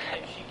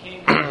 And she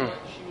came.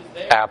 She was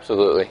there.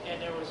 Absolutely. And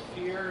there was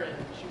fear, and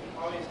she was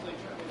obviously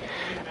trembling.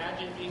 Can you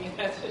imagine being in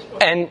that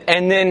situation?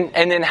 And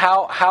then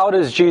how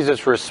does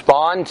Jesus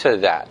respond to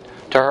that?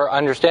 To her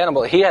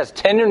understandable. He has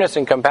tenderness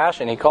and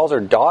compassion. He calls her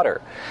daughter.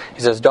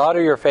 He says,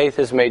 "Daughter, your faith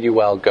has made you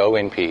well. Go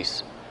in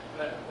peace."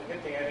 The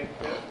good thing I think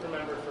to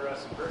remember for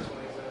us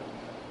personally is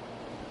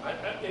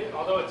that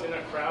although it's in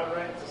a crowd,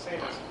 right, it's the same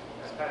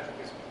as Patrick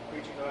is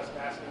preaching to us,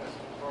 asking us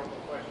rhetorical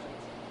questions.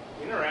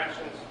 The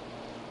interaction's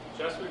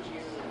just with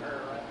Jesus and her,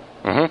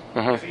 right?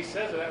 Because he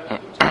says that,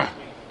 who touched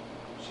me?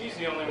 She's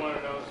the only one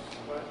who knows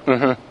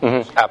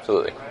what.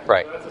 Absolutely.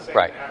 Right. So that's the same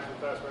Right. thing happens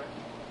with us, right?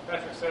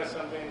 Patrick says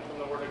something from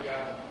the Word of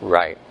God.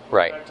 Right.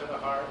 Back to the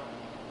heart.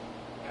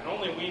 And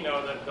only we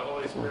know that the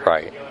Holy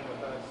Spirit is dealing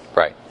with us.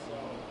 Right. So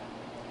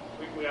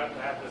we ought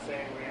to have the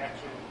same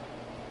reaction.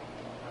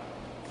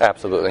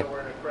 Absolutely.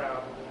 We're in a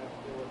crowd and then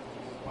have to deal with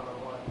Jesus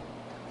one-on-one.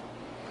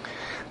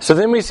 So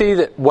then we see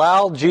that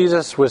while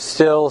Jesus was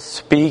still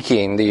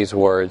speaking these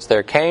words,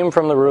 there came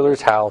from the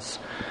ruler's house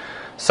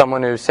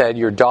someone who said,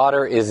 "Your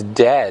daughter is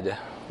dead.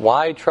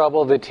 Why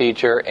trouble the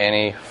teacher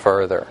any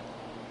further?"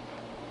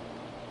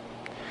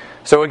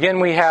 So again,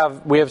 we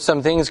have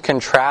some things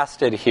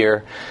contrasted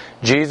here.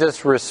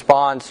 Jesus'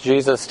 response,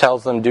 Jesus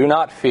tells them, "Do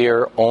not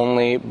fear,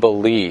 only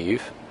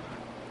believe."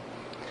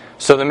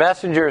 So the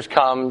messengers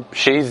come,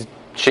 she's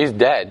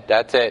dead.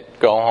 That's it.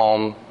 Go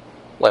home.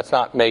 Let's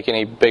not make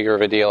any bigger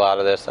of a deal out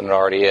of this than it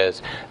already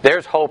is.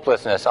 There's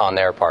hopelessness on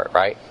their part,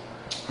 right?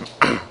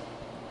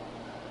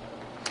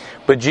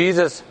 But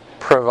Jesus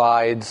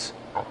provides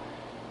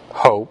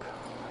hope.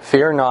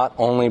 Fear not,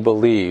 only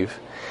believe.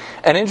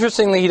 And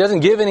interestingly, he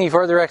doesn't give any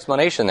further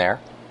explanation there.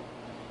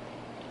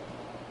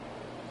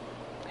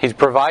 He's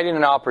providing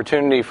an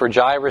opportunity for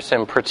Jairus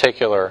in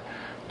particular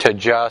to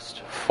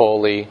just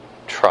fully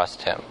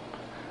trust him.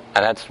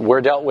 And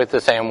we're dealt with the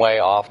same way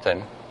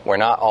often. We're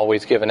not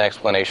always given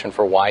explanation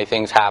for why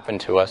things happen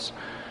to us,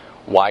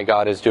 why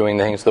God is doing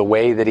things the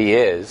way that he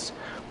is.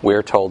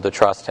 We're told to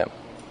trust him.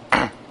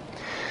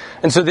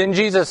 And so then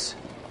Jesus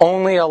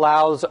only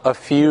allows a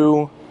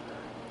few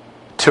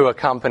to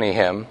accompany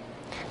him.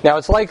 Now,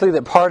 it's likely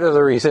that part of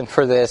the reason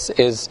for this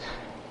is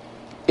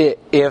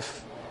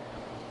if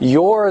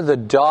you're the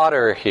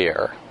daughter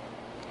here,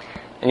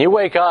 and you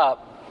wake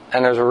up,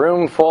 and there's a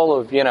room full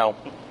of,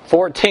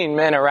 14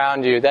 men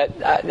around you,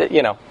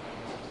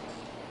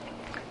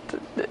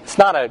 it's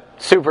not a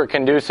super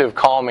conducive,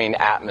 calming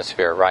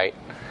atmosphere, right?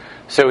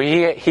 So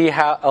he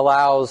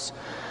allows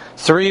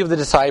 3 of the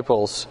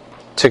disciples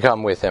to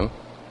come with him,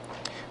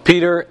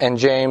 Peter and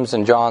James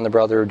and John, the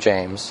brother of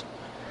James.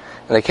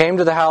 And they came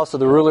to the house of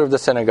the ruler of the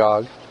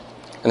synagogue,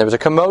 and there was a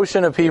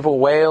commotion of people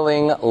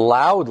wailing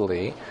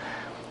loudly.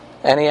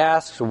 And he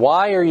asks,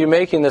 "Why are you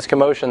making this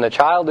commotion? The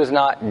child is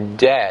not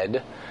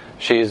dead,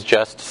 she is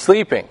just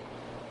sleeping."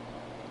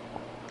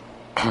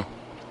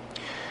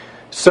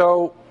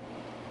 So,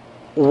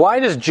 why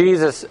does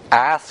Jesus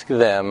ask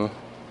them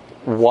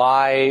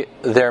why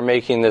they're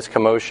making this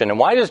commotion? And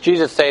why does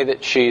Jesus say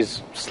that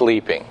she's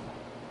sleeping?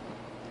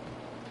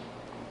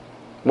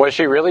 Was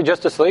she really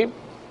just asleep?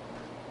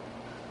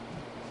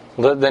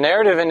 The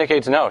narrative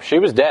indicates no, she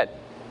was dead.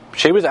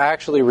 She was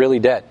actually really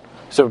dead.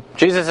 So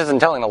Jesus isn't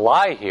telling a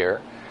lie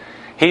here.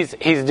 He's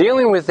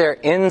dealing with their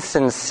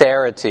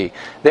insincerity.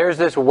 There's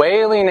this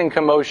wailing and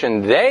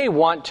commotion. They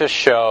want to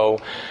show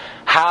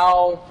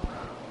how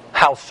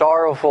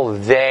sorrowful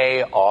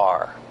they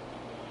are.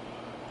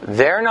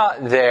 They're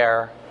not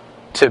there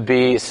to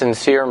be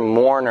sincere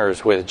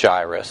mourners with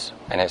Jairus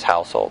and his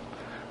household.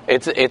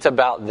 It's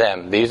about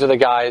them. These are the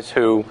guys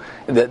who,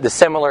 the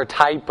similar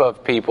type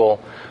of people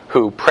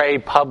who pray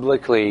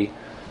publicly,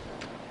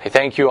 "Hey,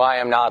 thank you, I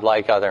am not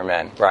like other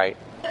men," right?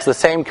 It's the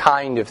same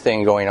kind of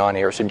thing going on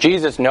here. So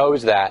Jesus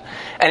knows that,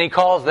 and he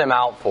calls them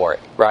out for it,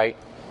 right?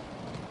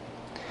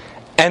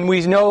 And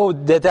we know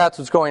that that's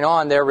what's going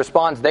on. Their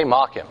response, they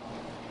mock him.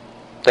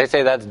 They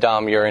say, "That's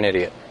dumb, you're an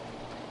idiot."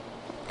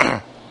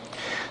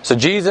 So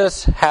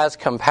Jesus has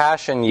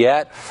compassion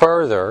yet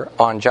further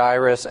on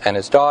Jairus and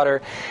his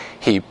daughter.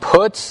 He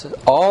puts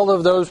all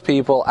of those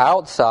people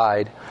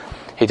outside.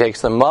 He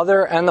takes the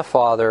mother and the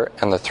father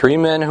and the 3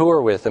 men who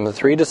were with him, the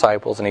 3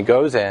 disciples, and he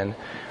goes in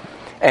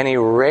and he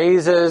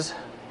raises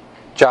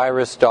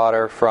Jairus'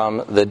 daughter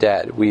from the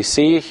dead. We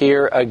see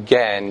here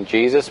again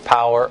Jesus'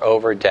 power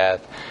over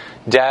death.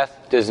 Death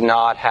does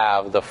not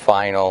have the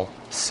final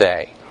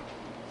say.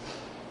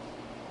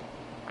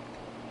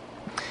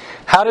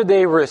 How did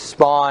they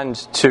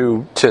respond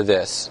to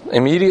this?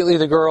 Immediately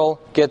the girl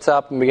gets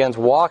up and begins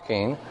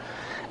walking,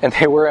 and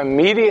they were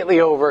immediately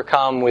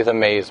overcome with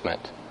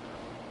amazement.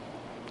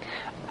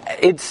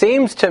 It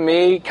seems to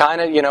me,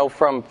 kind of,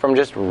 from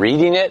just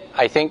reading it,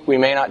 I think we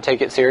may not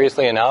take it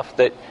seriously enough,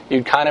 that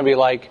you'd kind of be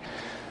like,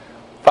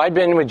 if I'd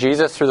been with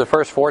Jesus through the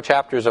first 4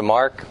 chapters of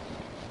Mark,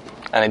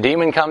 and a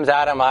demon comes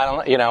at him,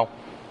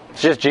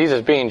 it's just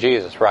Jesus being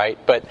Jesus, right?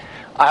 But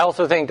I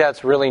also think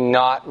that's really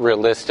not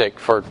realistic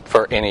for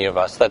any of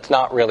us. That's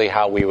not really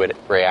how we would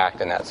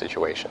react in that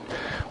situation.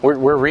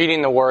 We're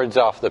reading the words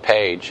off the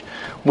page.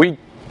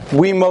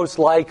 We most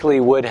likely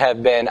would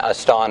have been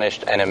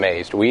astonished and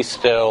amazed. We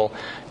still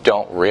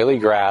don't really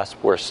grasp.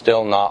 We're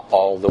still not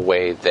all the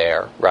way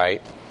there,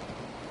 right?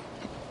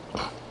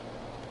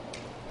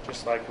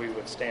 Just like we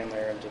would stand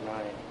there and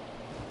deny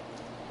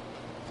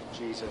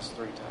Jesus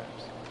 3 times.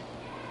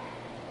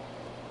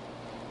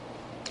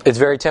 It's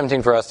very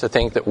tempting for us to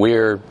think that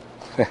we're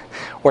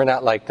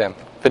not like them.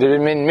 If it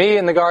had been me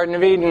in the Garden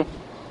of Eden,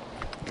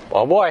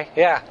 well, boy,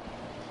 yeah.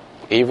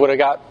 Eve would have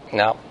got...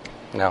 No,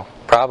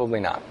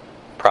 probably not.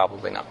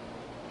 Probably not.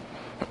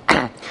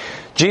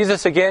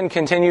 Jesus again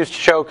continues to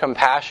show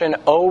compassion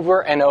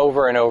over and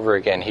over and over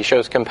again. He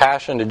shows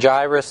compassion to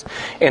Jairus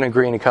in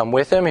agreeing to come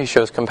with him. He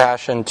shows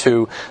compassion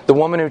to the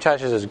woman who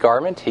touches his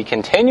garment. He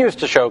continues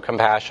to show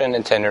compassion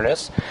and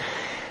tenderness.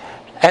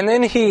 And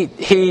then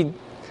he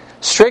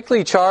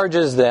strictly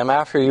charges them,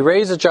 after he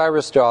raises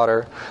Jairus'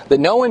 daughter, that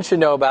no one should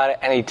know about it,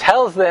 and he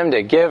tells them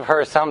to give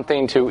her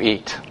something to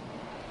eat.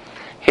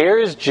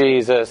 Here's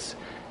Jesus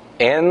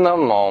in the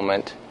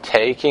moment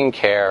taking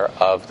care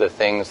of the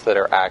things that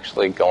are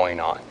actually going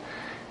on.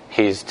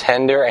 He's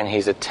tender and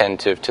he's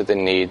attentive to the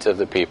needs of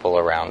the people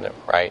around him,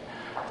 right?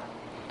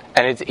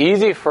 And it's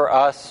easy for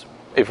us,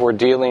 if we're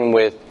dealing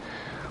with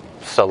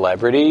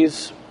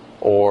celebrities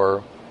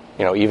or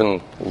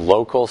even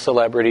local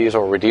celebrities,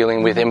 or we're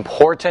dealing with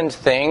important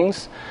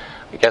things.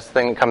 I guess the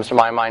thing that comes to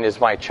my mind is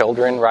my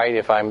children, right?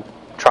 If I'm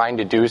trying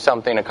to do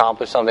something,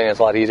 accomplish something, it's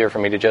a lot easier for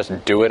me to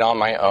just do it on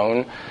my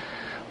own.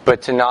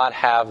 But to not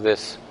have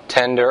this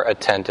tender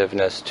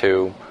attentiveness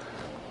to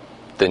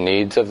the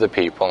needs of the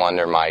people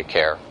under my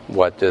care.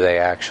 What do they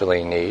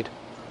actually need?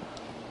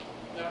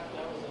 That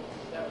was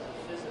a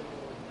physical,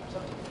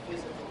 something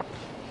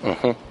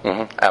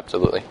physical.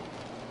 Absolutely.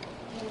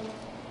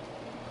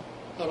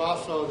 But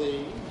also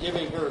the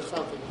giving her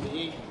something to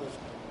eat was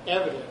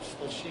evidence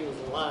that she was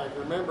alive.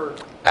 Remember,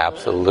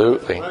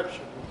 absolutely. The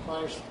resurrection,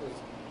 Christ was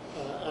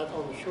out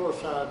on the shore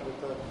side with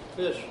the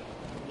fish,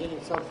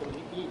 getting something to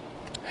eat.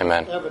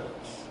 Amen.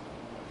 Evidence.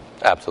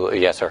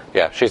 Absolutely, yes, sir.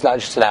 Yeah, she's not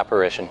just an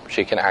apparition.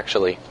 She can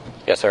actually,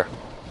 yes, sir.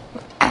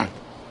 It's kind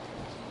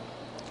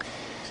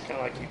of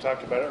like you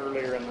talked about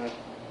earlier in the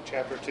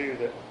chapter 2,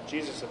 that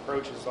Jesus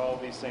approaches all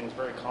these things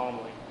very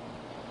calmly,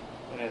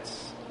 and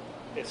it's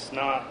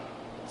not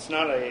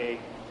a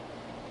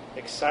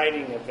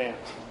exciting event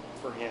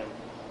for him.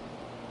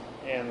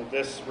 And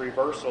this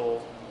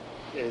reversal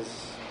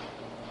is,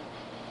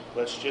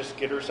 let's just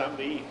get her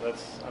something to eat.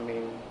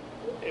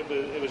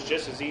 It was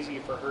just as easy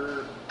for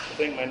her, I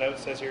think my note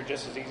says here,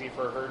 just as easy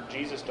for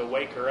Jesus to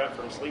wake her up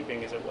from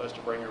sleeping as it was to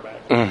bring her back.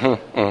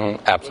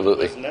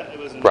 Absolutely. It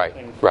was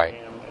nothing for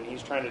him, and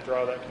he's trying to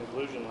draw that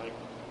conclusion, like,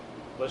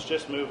 let's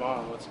just move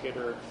on. Let's get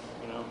her,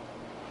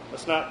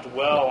 let's not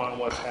dwell on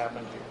what's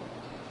happened here.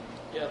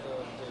 Yeah,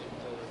 the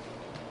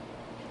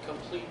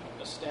complete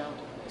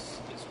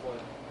astoundedness is what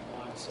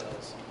mine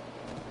says.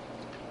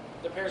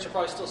 The parents are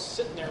probably still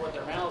sitting there with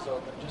their mouths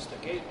open, just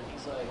agape, and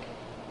he's like,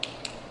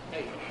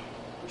 hey,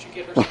 we should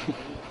get her something to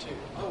eat too.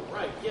 Oh,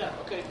 right, yeah,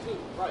 okay, food,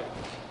 right.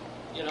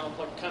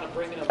 Like kind of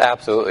bringing up.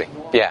 Absolutely,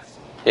 yeah.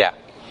 Let's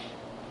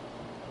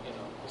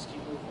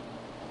keep moving.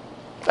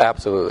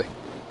 Absolutely.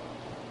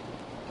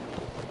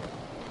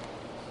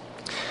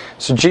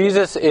 So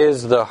Jesus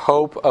is the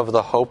hope of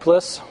the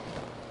hopeless.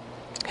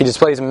 He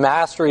displays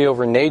mastery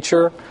over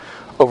nature,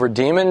 over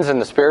demons in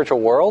the spiritual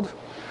world,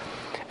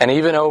 and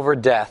even over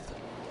death.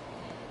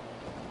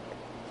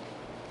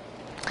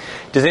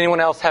 Does anyone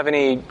else have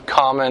any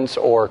comments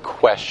or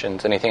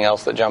questions? Anything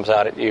else that jumps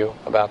out at you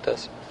about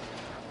this?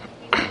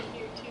 We see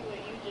here too what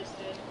you just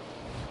did.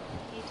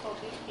 He told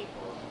these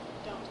people,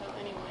 don't tell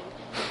anyone,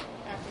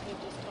 after he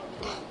just told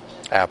them.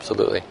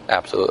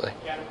 Absolutely.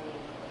 Yeah.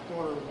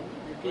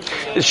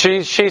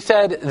 She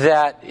said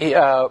that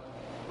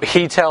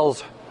he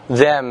tells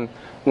them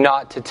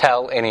not to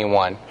tell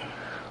anyone.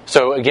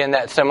 So again,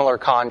 that similar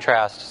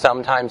contrast.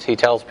 Sometimes he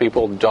tells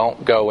people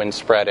don't go and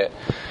spread it,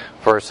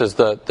 versus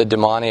the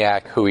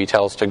demoniac who he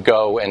tells to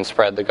go and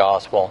spread the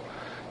gospel,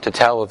 to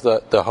tell of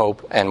the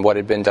hope and what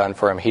had been done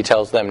for him. He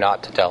tells them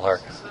not to tell her.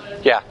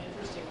 Yeah.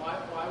 Interesting.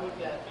 Why would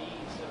that be?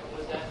 So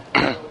was that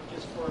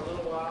just for a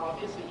little while?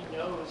 Obviously, he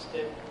knows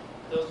that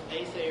those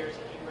naysayers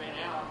that he ran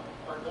out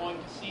are going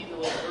to see the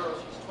little girl.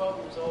 She's 12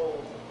 years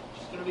old.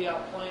 She's going to be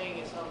out playing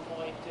at some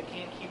point. They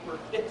can't keep her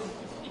busy,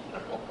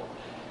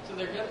 So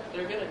they're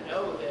gonna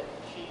know that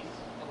she's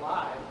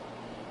alive.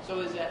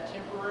 So is that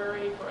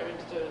temporary?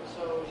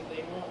 So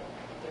they won't.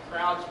 The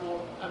crowds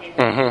won't. Why do you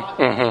think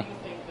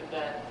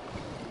that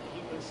he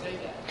would say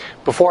that?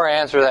 Before I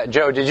answer that,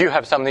 Joe, did you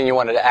have something you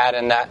wanted to add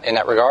in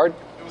that regard?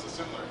 It was a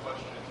similar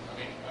question.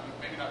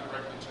 Maybe not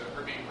directly to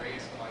her being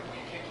raised, well,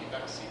 you can't keep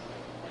that a secret.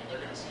 They're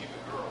going to see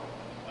the girl.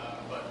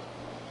 But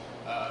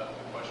the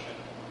question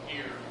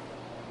here,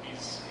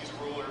 he's a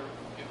ruler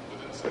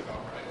within the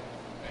synagogue, right?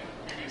 And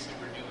previously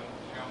we're dealing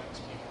with countless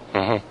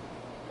people.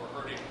 Or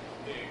hurting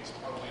pigs,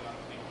 probably not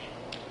clean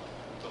people.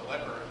 The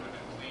leper who had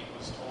been clean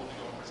was told to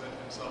go and present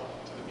himself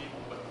to the people,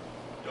 but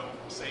don't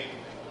say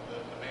anything.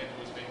 The man who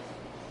was being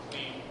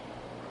clean,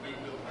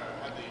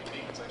 had the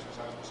demons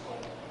exercised, was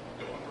told,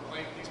 go and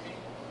proclaim to these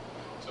people.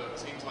 So it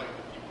seems like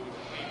the people who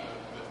were clean,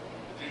 the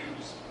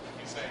Jews,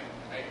 he's saying,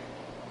 hey,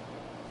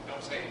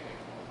 don't say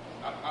anything.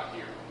 Not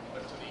here,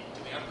 but to the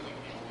unclean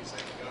people, he's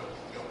saying, go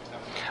and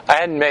tell them. I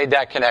hadn't made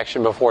that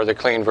connection before, the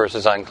clean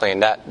versus unclean.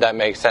 That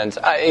makes sense.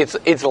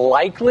 It's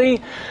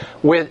likely,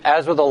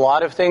 as with a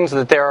lot of things,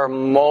 that there are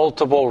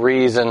multiple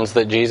reasons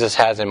that Jesus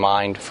has in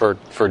mind for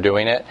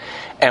doing it.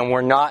 And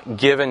we're not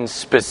given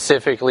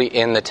specifically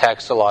in the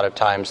text a lot of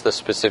times the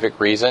specific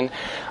reason.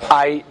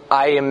 I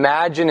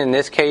imagine in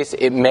this case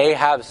it may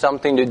have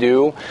something to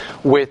do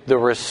with the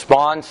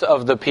response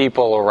of the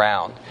people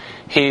around.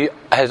 He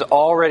has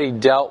already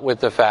dealt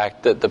with the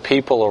fact that the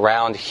people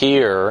around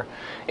here,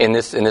 in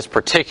this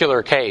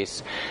particular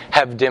case,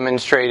 have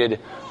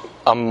demonstrated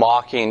a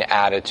mocking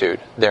attitude.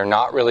 They're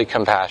not really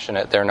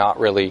compassionate. They're not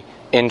really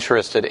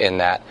interested in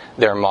that.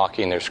 They're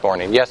mocking, they're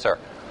scorning. Yes, sir?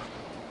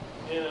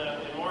 In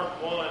Mark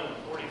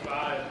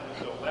 1:45, with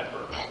the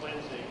leper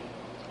cleansing,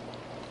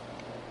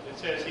 it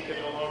says he could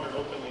no longer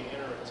openly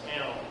enter a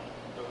town,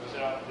 but was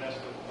out in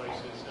desolate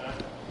places.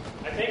 And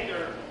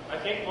I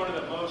think one of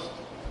the most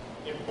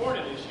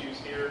important issues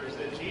here is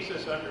that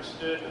Jesus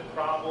understood the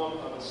problem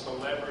of a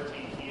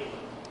celebrity healer.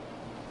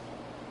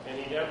 And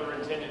he never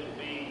intended to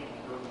be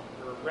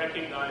or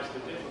recognize the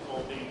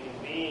difficulty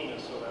in being a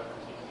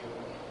celebrity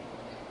healer.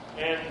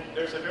 And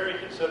there's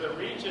so the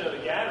region of the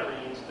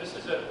Gadarenes,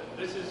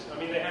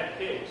 they had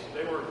pigs.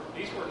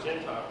 These were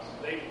Gentiles.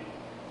 They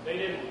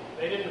didn't,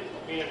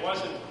 it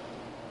wasn't,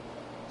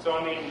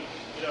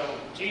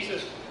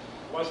 Jesus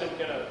wasn't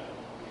going to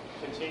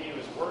continue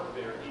his work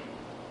there. He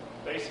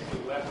basically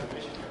left the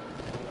missionary.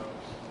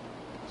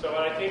 So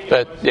I think it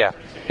was pretty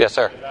yes,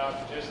 sir.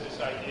 About just this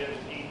idea that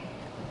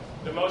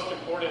the most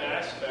important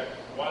aspect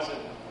wasn't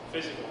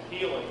physical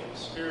healing and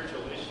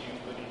spiritual issues,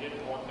 but he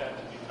didn't want that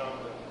to become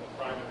the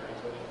primary,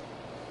 but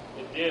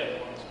it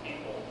did amongst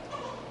people.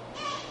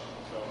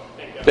 So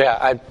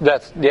I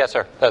think yes,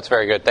 sir. That's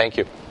very good. Thank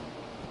you.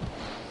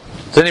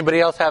 Does anybody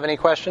else have any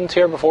questions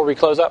here before we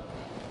close up?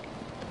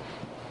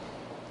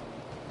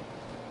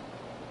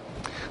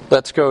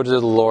 Let's go to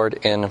the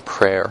Lord in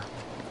prayer.